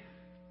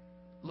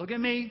 look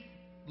at me.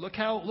 Look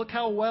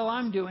how well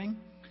I'm doing.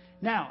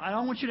 Now, I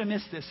don't want you to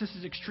miss this. This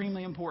is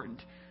extremely important.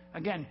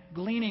 Again,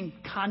 gleaning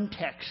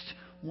context,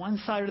 one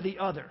side or the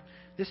other.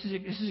 This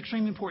is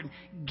extremely important.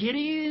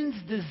 Gideon's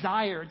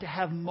desire to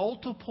have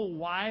multiple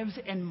wives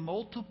and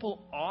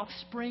multiple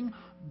offspring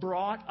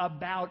brought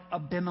about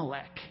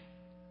Abimelech.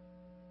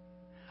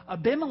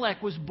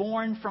 Abimelech was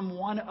born from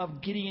one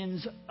of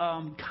Gideon's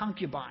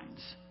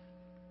concubines.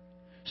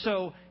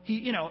 So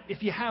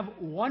if you have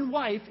one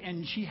wife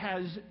and she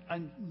has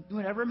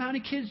whatever amount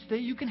of kids that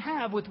you can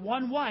have with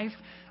one wife,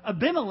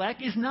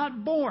 Abimelech is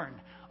not born.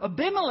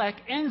 Abimelech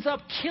ends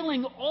up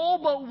killing all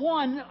but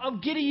one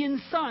of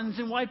Gideon's sons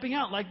and wiping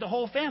out like the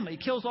whole family. He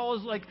kills all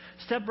his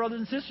stepbrothers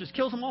and sisters,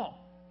 kills them all,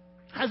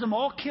 has them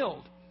all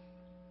killed,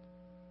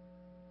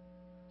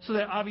 so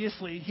that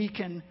obviously he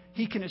can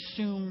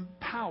assume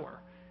power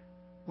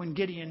when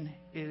Gideon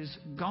is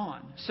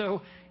gone.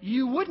 So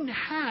you wouldn't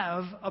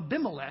have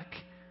Abimelech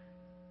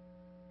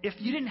if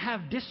you didn't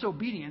have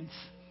disobedience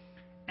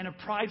and a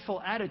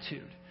prideful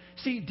attitude.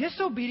 See,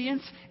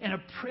 disobedience and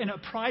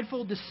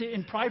prideful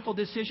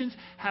decisions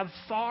have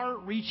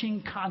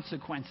far-reaching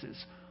consequences.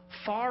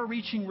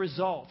 far-reaching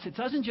results. It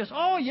doesn't just,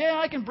 oh, yeah,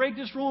 I can break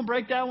this rule and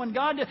break that one.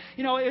 God,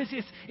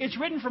 it's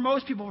written for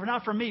most people, but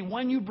not for me.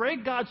 When you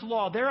break God's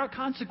law, there are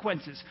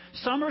consequences.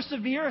 Some are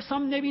severe,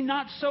 some maybe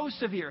not so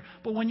severe.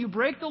 But when you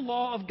break the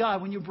law of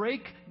God, when you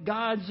break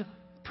God's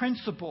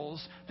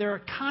principles, there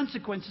are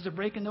consequences of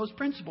breaking those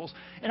principles.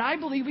 And I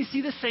believe we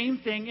see the same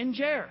thing in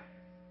Jair.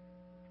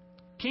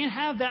 Can't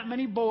have that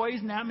many boys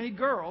and that many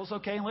girls,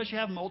 okay, unless you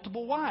have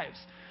multiple wives.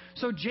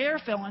 So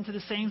Jair fell into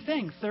the same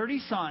thing. 30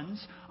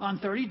 sons on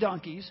 30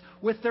 donkeys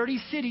with 30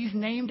 cities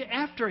named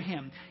after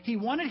him. He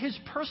wanted his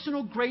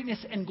personal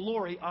greatness and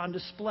glory on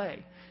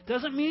display.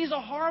 Doesn't mean he's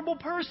a horrible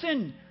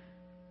person.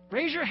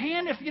 Raise your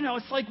hand if,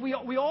 it's like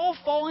we all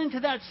fall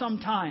into that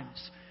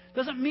sometimes.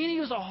 Doesn't mean he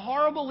was a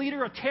horrible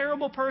leader, a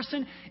terrible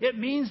person. It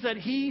means that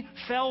he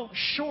fell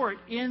short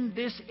in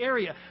this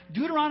area.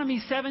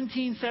 Deuteronomy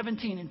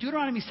 17:17. In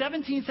Deuteronomy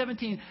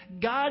 17:17,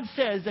 God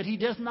says that he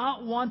does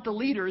not want the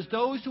leaders,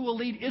 those who will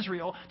lead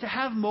Israel, to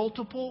have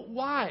multiple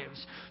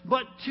wives.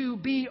 But to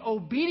be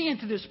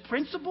obedient to this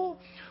principle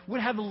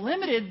would have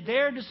limited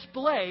their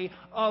display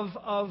of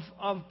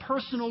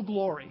personal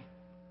glory.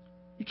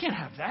 You can't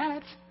have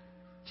that.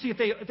 See,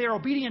 if they're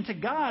obedient to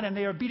God and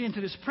they are obedient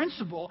to this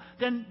principle,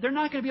 then they're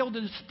not going to be able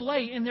to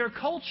display in their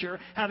culture,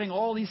 having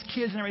all these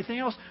kids and everything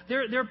else,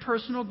 their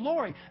personal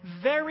glory.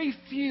 Very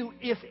few,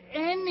 if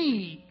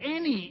any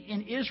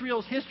in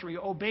Israel's history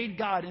obeyed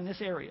God in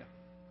this area.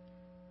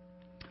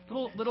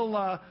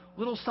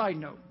 Little side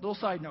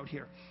note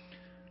here.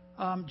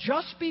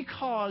 Just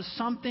because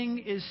something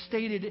is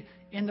stated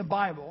in the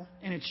Bible,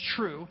 and it's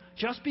true,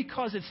 just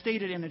because it's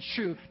stated and it's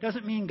true,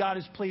 doesn't mean God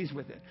is pleased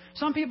with it.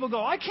 Some people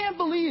go, I can't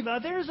believe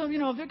that there's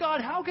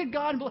God, how could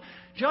God...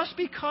 Just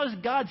because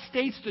God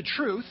states the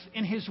truth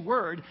in His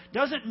Word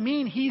doesn't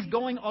mean He's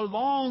going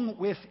along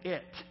with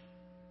it.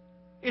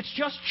 It's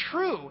just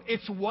true.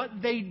 It's what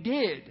they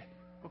did.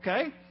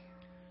 Okay?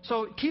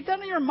 So keep that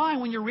in your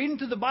mind when you're reading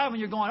through the Bible and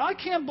you're going, I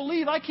can't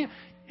believe,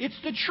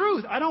 It's the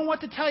truth. I don't know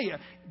what to tell you.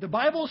 The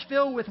Bible is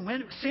filled with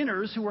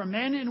sinners who are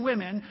men and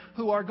women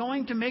who are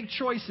going to make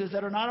choices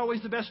that are not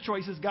always the best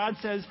choices. God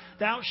says,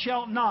 thou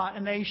shalt not,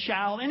 and they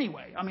shall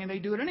anyway. I mean, they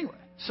do it anyway.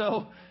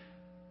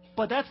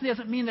 But that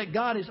doesn't mean that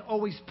God is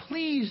always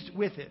pleased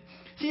with it.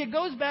 See, it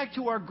goes back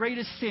to our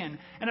greatest sin,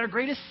 and our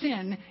greatest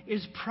sin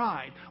is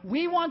pride.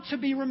 We want to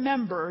be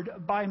remembered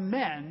by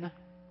men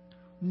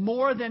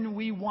more than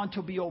we want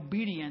to be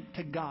obedient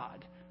to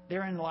God.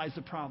 Therein lies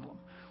the problem.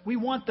 We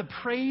want the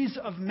praise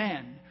of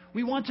men.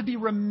 We want to be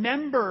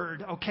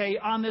remembered,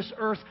 on this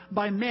earth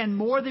by men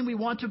more than we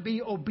want to be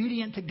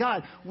obedient to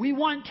God. We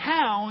want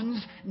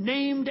towns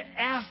named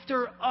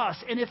after us.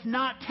 And if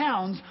not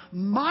towns,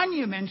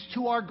 monuments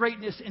to our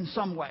greatness in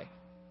some way.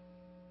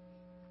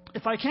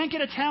 If I can't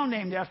get a town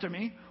named after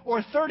me,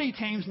 or 30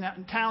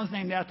 towns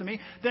named after me,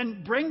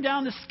 then bring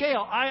down the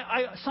scale.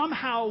 I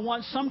somehow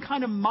want some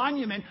kind of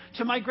monument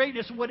to my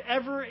greatness,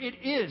 whatever it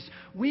is.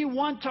 We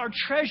want our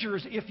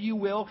treasures, if you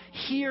will,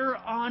 here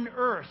on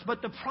earth.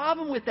 But the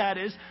problem with that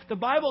is, the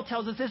Bible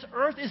tells us this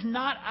earth is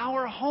not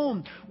our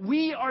home.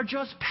 We are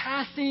just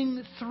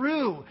passing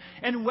through.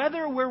 And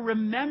whether we're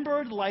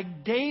remembered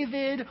like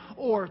David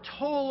or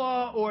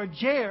Tola or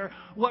Jair,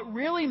 what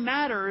really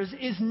matters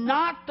is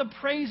not the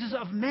praises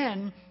of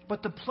men,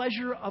 but the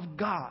pleasure of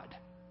God.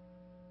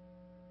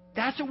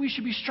 That's what we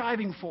should be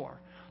striving for.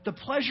 The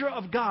pleasure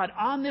of God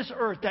on this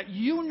earth, that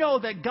you know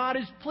that God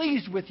is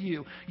pleased with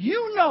you.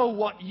 You know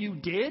what you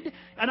did,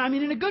 and I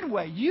mean in a good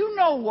way. You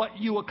know what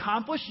you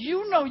accomplished.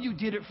 You know you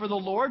did it for the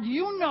Lord.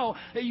 You know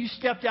that you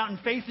stepped out in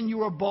faith and you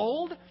were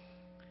bold.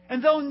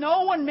 And though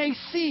no one may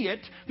see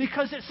it,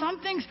 because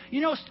some things,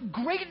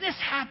 greatness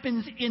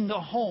happens in the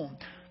home.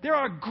 There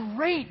are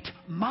great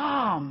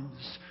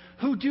moms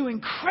who do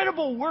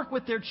incredible work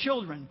with their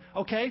children,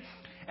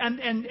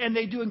 And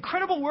they do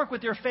incredible work with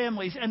their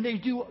families, and they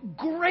do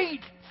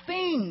great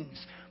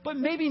things, but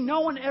maybe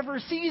no one ever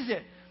sees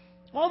it.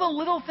 All the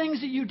little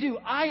things that you do.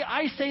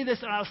 I say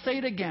this, and I'll say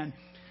it again.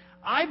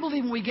 I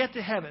believe when we get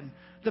to heaven,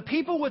 the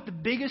people with the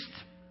biggest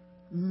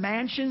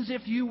mansions,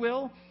 if you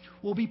will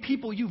be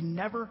people you've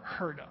never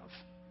heard of.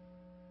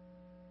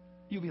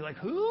 You'll be like,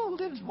 who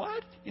lives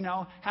what?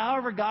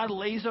 However God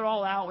lays it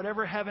all out,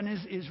 whatever heaven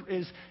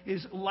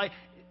is like.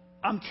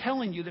 I'm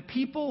telling you, the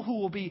people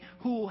who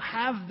will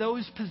have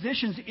those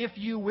positions, if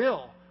you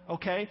will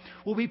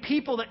be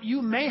people that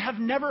you may have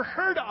never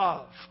heard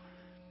of.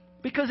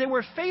 Because they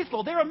were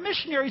faithful. They were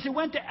missionaries who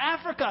went to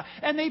Africa,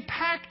 and they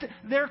packed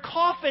their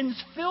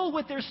coffins filled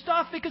with their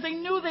stuff because they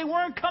knew they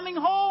weren't coming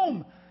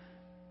home.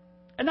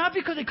 And not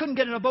because they couldn't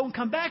get in a boat and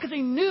come back, because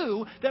they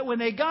knew that when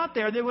they got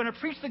there, they were going to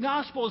preach the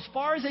gospel as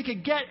far as they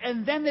could get,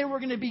 and then they were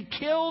going to be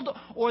killed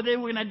or they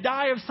were going to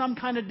die of some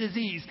kind of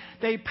disease.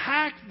 They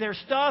packed their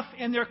stuff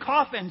in their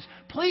coffins.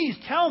 Please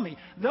tell me,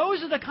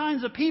 those are the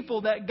kinds of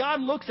people that God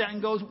looks at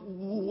and goes,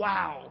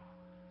 wow,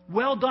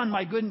 well done,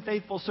 my good and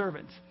faithful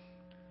servants.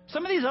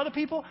 Some of these other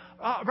people,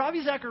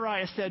 Ravi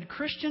Zacharias said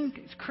Christian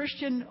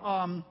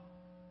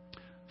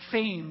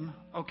fame,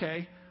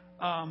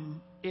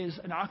 is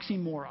an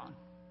oxymoron.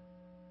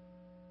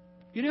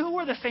 You know who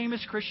were the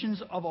famous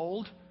Christians of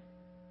old?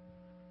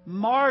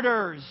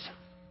 Martyrs.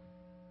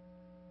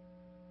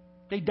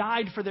 They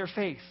died for their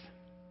faith.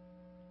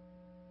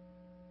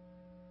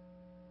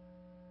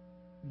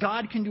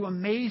 God can do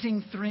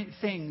amazing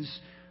things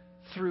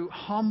through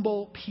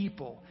humble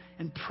people.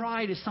 And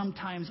pride is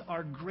sometimes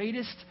our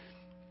greatest.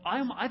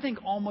 I think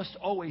almost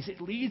always it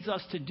leads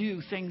us to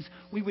do things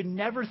we would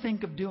never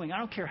think of doing. I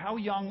don't care how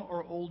young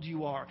or old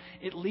you are.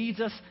 It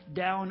leads us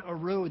down a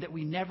road that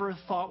we never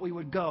thought we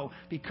would go,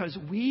 because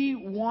we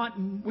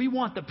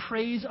want the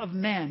praise of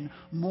men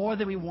more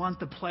than we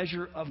want the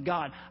pleasure of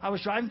God. I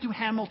was driving through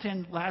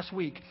Hamilton last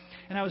week,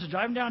 and I was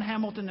driving down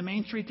Hamilton, the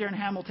main street there in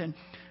Hamilton.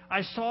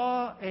 I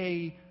saw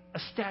a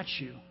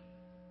statue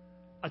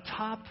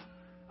atop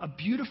a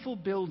beautiful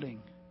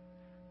building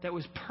that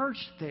was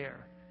perched there.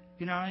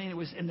 You know, it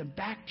was in the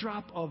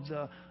backdrop of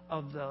the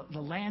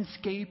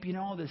landscape, you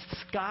know, the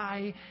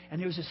sky,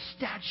 and there was a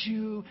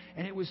statue,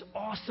 and it was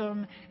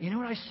awesome. You know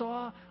what I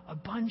saw? A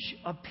bunch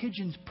of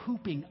pigeons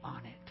pooping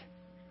on it.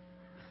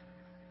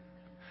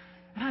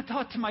 And I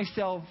thought to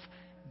myself,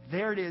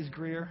 there it is,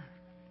 Greer.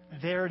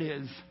 There it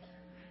is.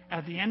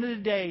 At the end of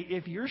the day,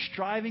 if you're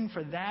striving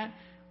for that,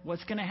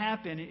 what's going to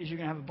happen is you're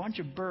going to have a bunch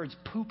of birds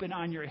pooping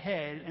on your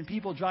head and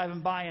people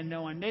driving by and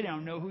knowing they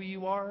don't know who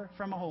you are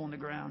from a hole in the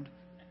ground.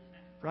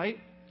 Right?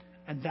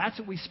 And that's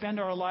what we spend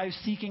our lives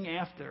seeking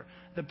after,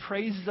 the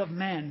praises of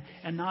men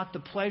and not the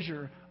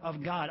pleasure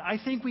of God. I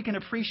think we can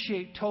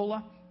appreciate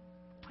Tola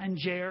and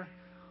Jair,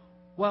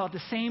 while at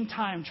the same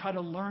time try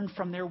to learn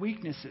from their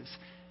weaknesses.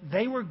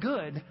 They were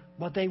good,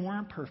 but they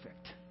weren't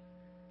perfect.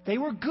 They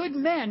were good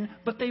men,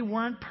 but they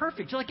weren't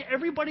perfect. Just like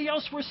everybody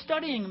else we're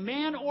studying,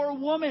 man or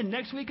woman.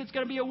 Next week it's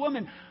going to be a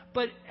woman.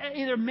 But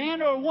either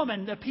man or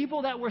woman, the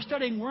people that we're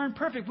studying weren't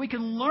perfect. We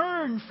can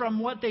learn from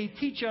what they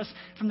teach us,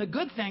 from the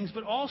good things,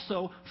 but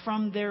also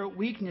from their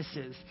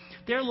weaknesses.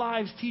 Their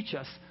lives teach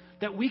us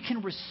that we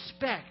can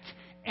respect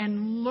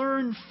and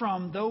learn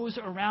from those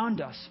around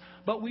us.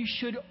 But we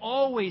should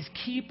always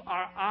keep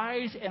our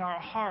eyes and our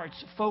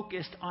hearts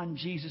focused on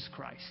Jesus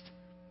Christ.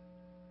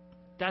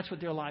 That's what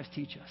their lives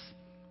teach us.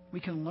 We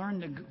can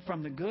learn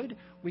from the good.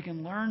 We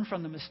can learn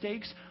from the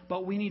mistakes.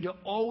 But we need to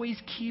always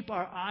keep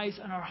our eyes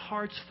and our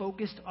hearts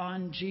focused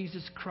on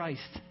Jesus Christ.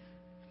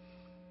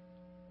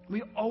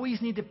 We always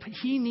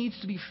He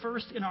needs to be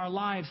first in our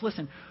lives.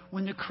 Listen,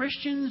 when the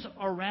Christians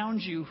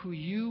around you who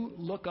you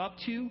look up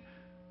to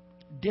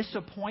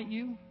disappoint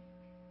you,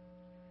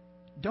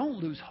 don't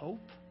lose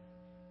hope.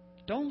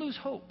 Don't lose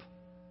hope.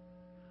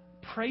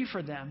 Pray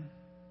for them.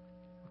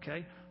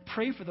 Okay?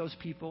 Pray for those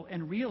people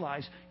and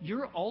realize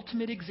your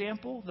ultimate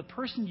example, the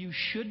person you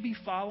should be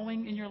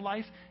following in your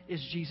life, is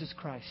Jesus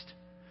Christ.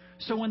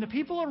 So when the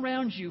people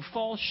around you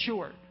fall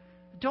short,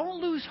 don't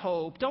lose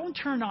hope. Don't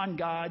turn on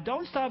God.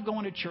 Don't stop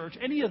going to church.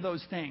 Any of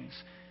those things.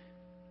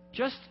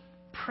 Just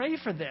pray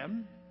for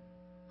them,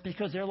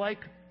 because they're like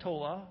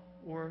Tola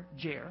or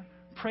Jair.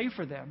 Pray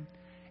for them.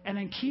 And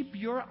then keep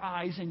your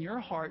eyes and your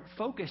heart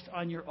focused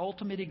on your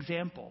ultimate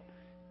example,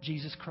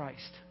 Jesus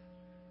Christ.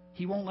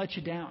 He won't let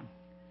you down.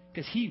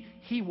 Because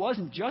he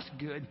wasn't just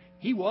good,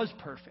 he was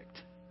perfect.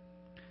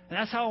 And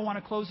that's how I want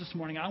to close this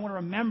morning. I want to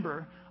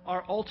remember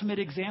our ultimate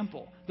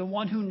example, the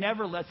one who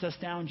never lets us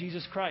down,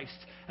 Jesus Christ.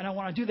 And I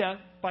want to do that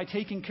by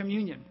taking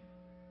communion.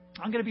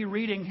 I'm going to be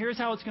reading. Here's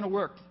how it's going to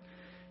work,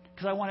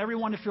 because I want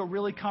everyone to feel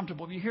really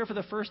comfortable. If you're here for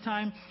the first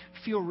time,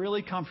 feel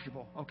really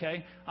comfortable,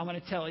 okay? I'm going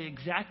to tell you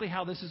exactly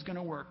how this is going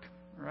to work.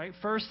 All right?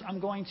 First, I'm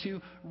going to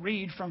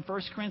read from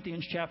 1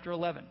 Corinthians chapter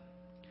 11.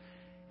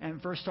 And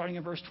starting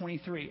in verse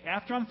 23.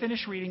 After I'm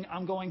finished reading,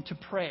 I'm going to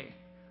pray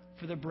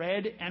for the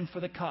bread and for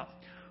the cup.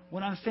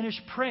 When I'm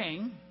finished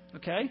praying,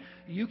 okay,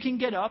 you can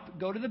get up,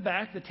 go to the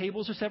back. The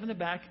tables are set in the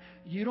back.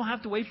 You don't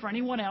have to wait for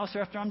anyone else.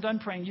 After I'm done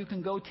praying, you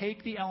can go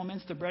take the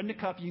elements, the bread and the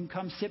cup. You can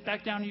come sit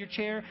back down in your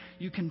chair.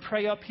 You can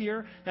pray up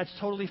here. That's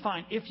totally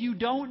fine. If you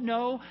don't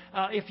know,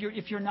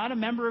 if you're not a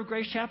member of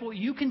Grace Chapel,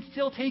 you can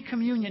still take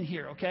communion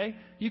here, okay?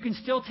 You can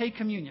still take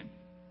communion.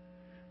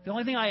 The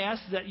only thing I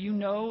ask is that you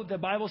know, the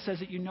Bible says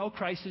that you know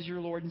Christ is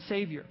your Lord and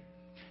Savior.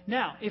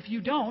 Now, if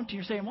you don't,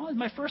 you're saying, well, it's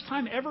my first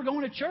time ever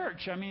going to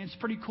church. I mean, it's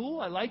pretty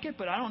cool. I like it,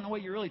 but I don't know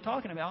what you're really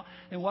talking about.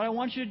 And what I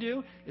want you to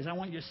do is I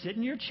want you to sit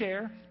in your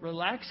chair,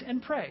 relax,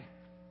 and pray.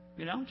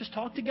 You know, just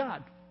talk to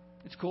God.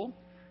 It's cool.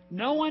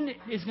 No one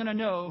is going to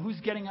know who's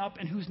getting up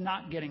and who's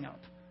not getting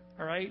up.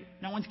 All right?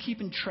 No one's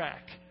keeping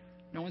track.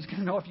 No one's going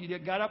to know if you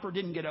got up or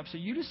didn't get up. So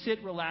you just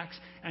sit, relax,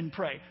 and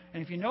pray.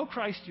 And if you know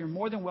Christ, you're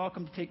more than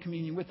welcome to take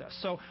communion with us.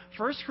 So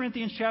 1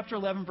 Corinthians chapter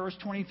 11, verse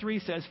 23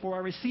 says, "For I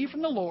received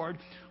from the Lord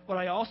what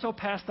I also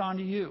passed on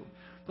to you.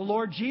 The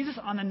Lord Jesus,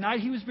 on the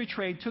night he was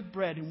betrayed, took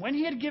bread. And when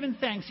he had given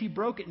thanks, he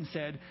broke it and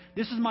said,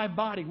 'This is my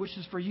body, which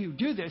is for you.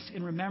 Do this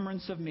in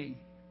remembrance of me.'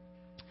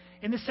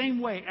 In the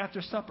same way,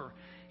 after supper,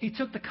 he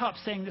took the cup,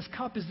 saying, 'This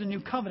cup is the new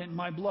covenant in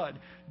my blood.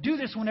 Do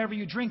this whenever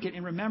you drink it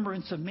in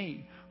remembrance of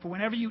me. For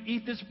whenever you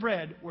eat this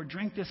bread or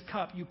drink this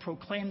cup, you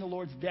proclaim the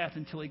Lord's death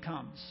until he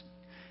comes.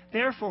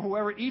 Therefore,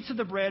 whoever eats of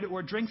the bread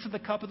or drinks of the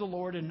cup of the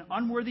Lord in an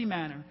unworthy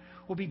manner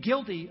will be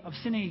guilty of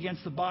sinning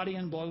against the body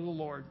and blood of the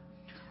Lord.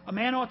 A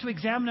man ought to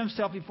examine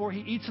himself before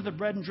he eats of the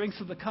bread and drinks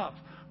of the cup.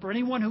 For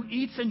anyone who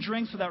eats and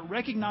drinks without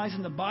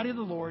recognizing the body of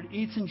the Lord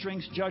eats and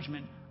drinks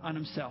judgment on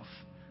himself.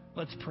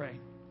 Let's pray.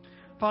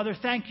 Father,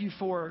 thank you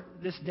for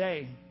this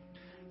day.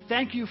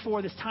 Thank you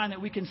for this time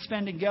that we can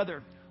spend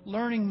together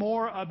learning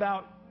more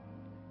about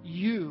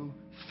you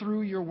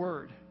through your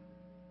word.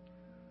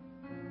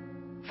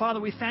 Father,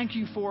 we thank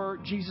you for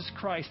Jesus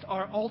Christ,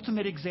 our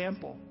ultimate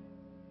example,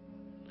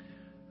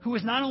 who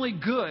is not only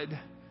good,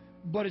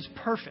 but is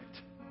perfect.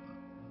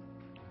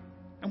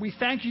 And we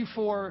thank you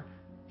for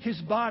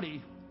his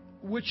body,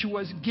 which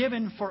was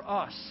given for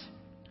us,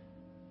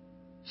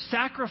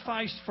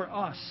 sacrificed for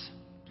us,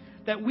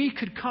 that we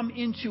could come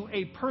into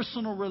a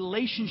personal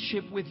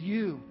relationship with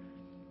you.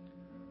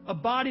 A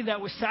body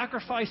that was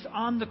sacrificed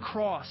on the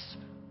cross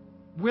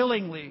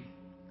willingly,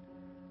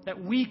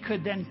 that we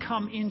could then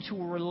come into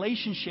a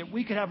relationship.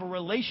 We could have a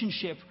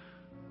relationship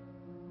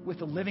with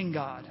the living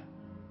God.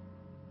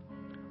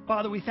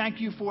 Father, we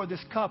thank you for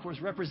this cup, which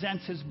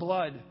represents his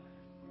blood,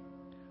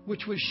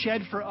 which was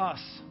shed for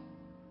us.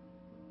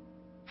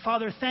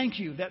 Father, thank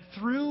you that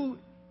through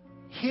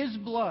his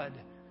blood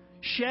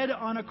shed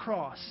on a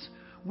cross,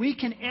 we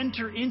can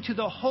enter into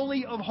the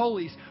Holy of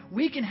Holies.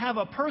 We can have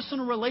a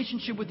personal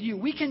relationship with you.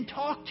 We can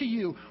talk to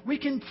you. We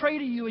can pray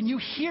to you, and you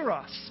hear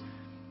us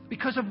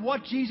because of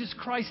what Jesus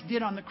Christ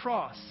did on the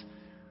cross.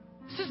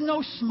 This is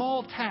no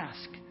small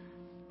task.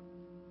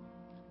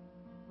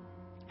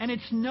 And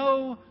it's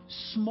no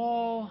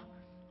small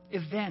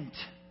event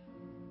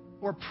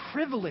or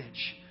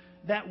privilege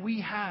that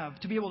we have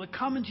to be able to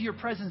come into your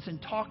presence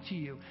and talk to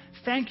you.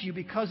 Thank you,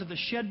 because of the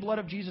shed blood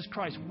of Jesus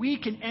Christ, we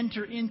can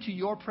enter into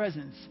your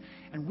presence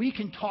and we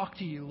can talk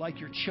to you like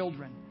your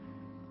children,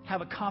 have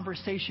a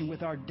conversation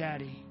with our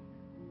daddy.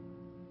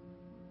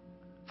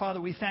 Father,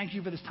 we thank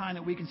you for this time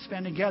that we can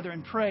spend together,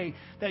 and pray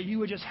that you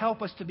would just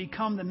help us to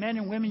become the men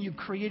and women you've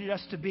created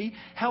us to be.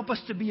 Help us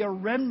to be a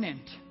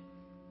remnant.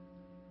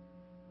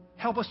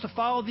 Help us to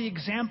follow the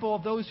example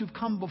of those who've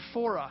come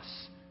before us.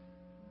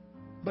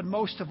 But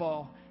most of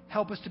all,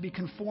 help us to be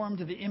conformed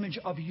to the image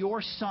of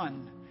your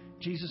Son,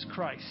 Jesus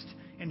Christ,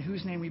 in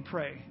whose name we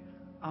pray.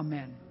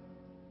 Amen.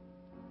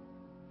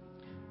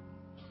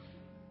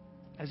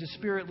 As the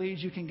Spirit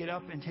leads, you can get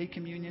up and take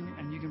communion,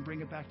 and you can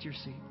bring it back to your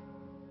seat.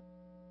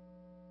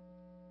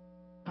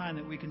 Time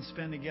that we can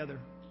spend together.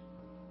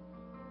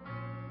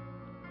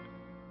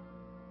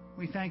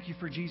 We thank you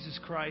for Jesus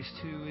Christ,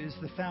 who is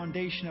the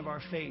foundation of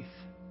our faith,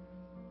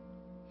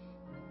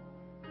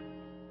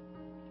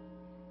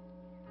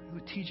 who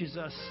teaches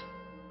us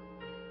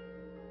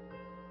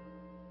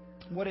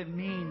what it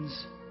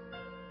means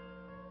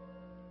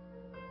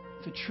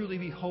to truly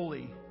be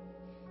holy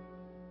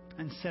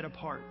and set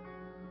apart.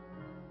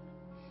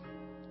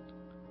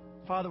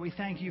 Father, we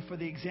thank you for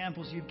the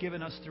examples you've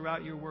given us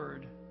throughout your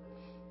word.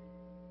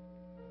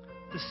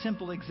 The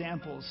simple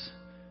examples,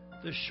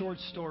 the short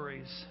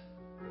stories.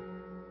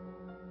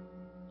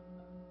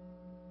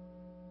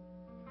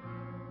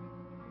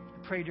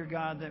 I pray, dear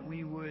God, that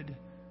we would,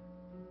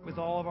 with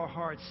all of our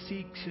hearts,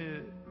 seek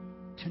to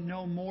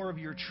know more of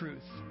your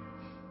truth,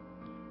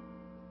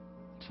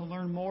 to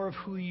learn more of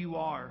who you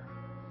are,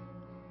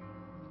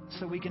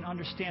 so we can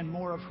understand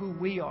more of who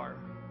we are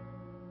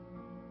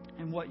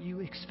and what you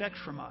expect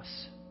from us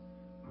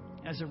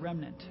as a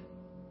remnant.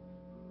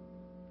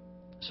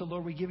 So,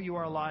 Lord, we give you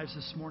our lives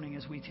this morning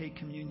as we take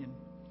communion.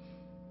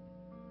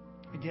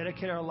 We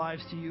dedicate our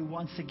lives to you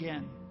once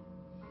again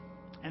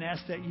and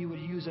ask that you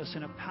would use us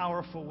in a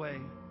powerful way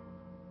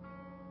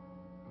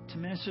to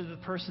minister to the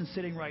person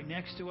sitting right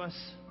next to us,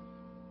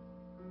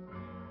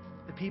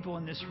 the people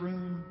in this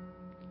room,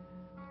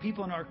 the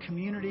people in our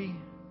community,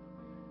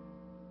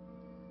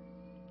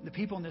 the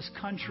people in this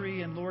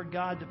country, and Lord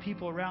God, the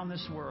people around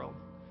this world,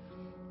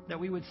 that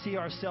we would see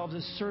ourselves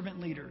as servant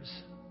leaders,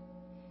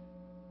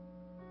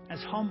 as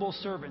humble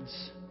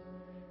servants,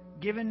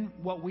 given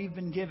what we've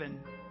been given,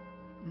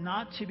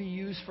 not to be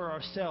used for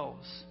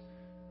ourselves,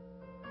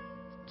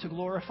 to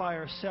glorify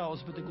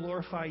ourselves, but to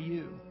glorify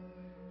you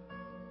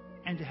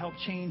and to help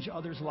change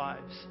others'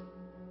 lives.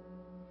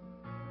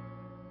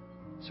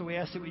 So we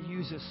ask that we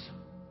use this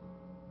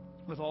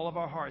with all of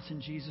our hearts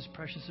in Jesus'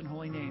 precious and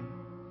holy name.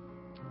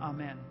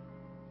 Amen.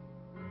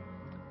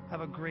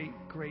 Have a great,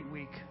 great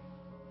week.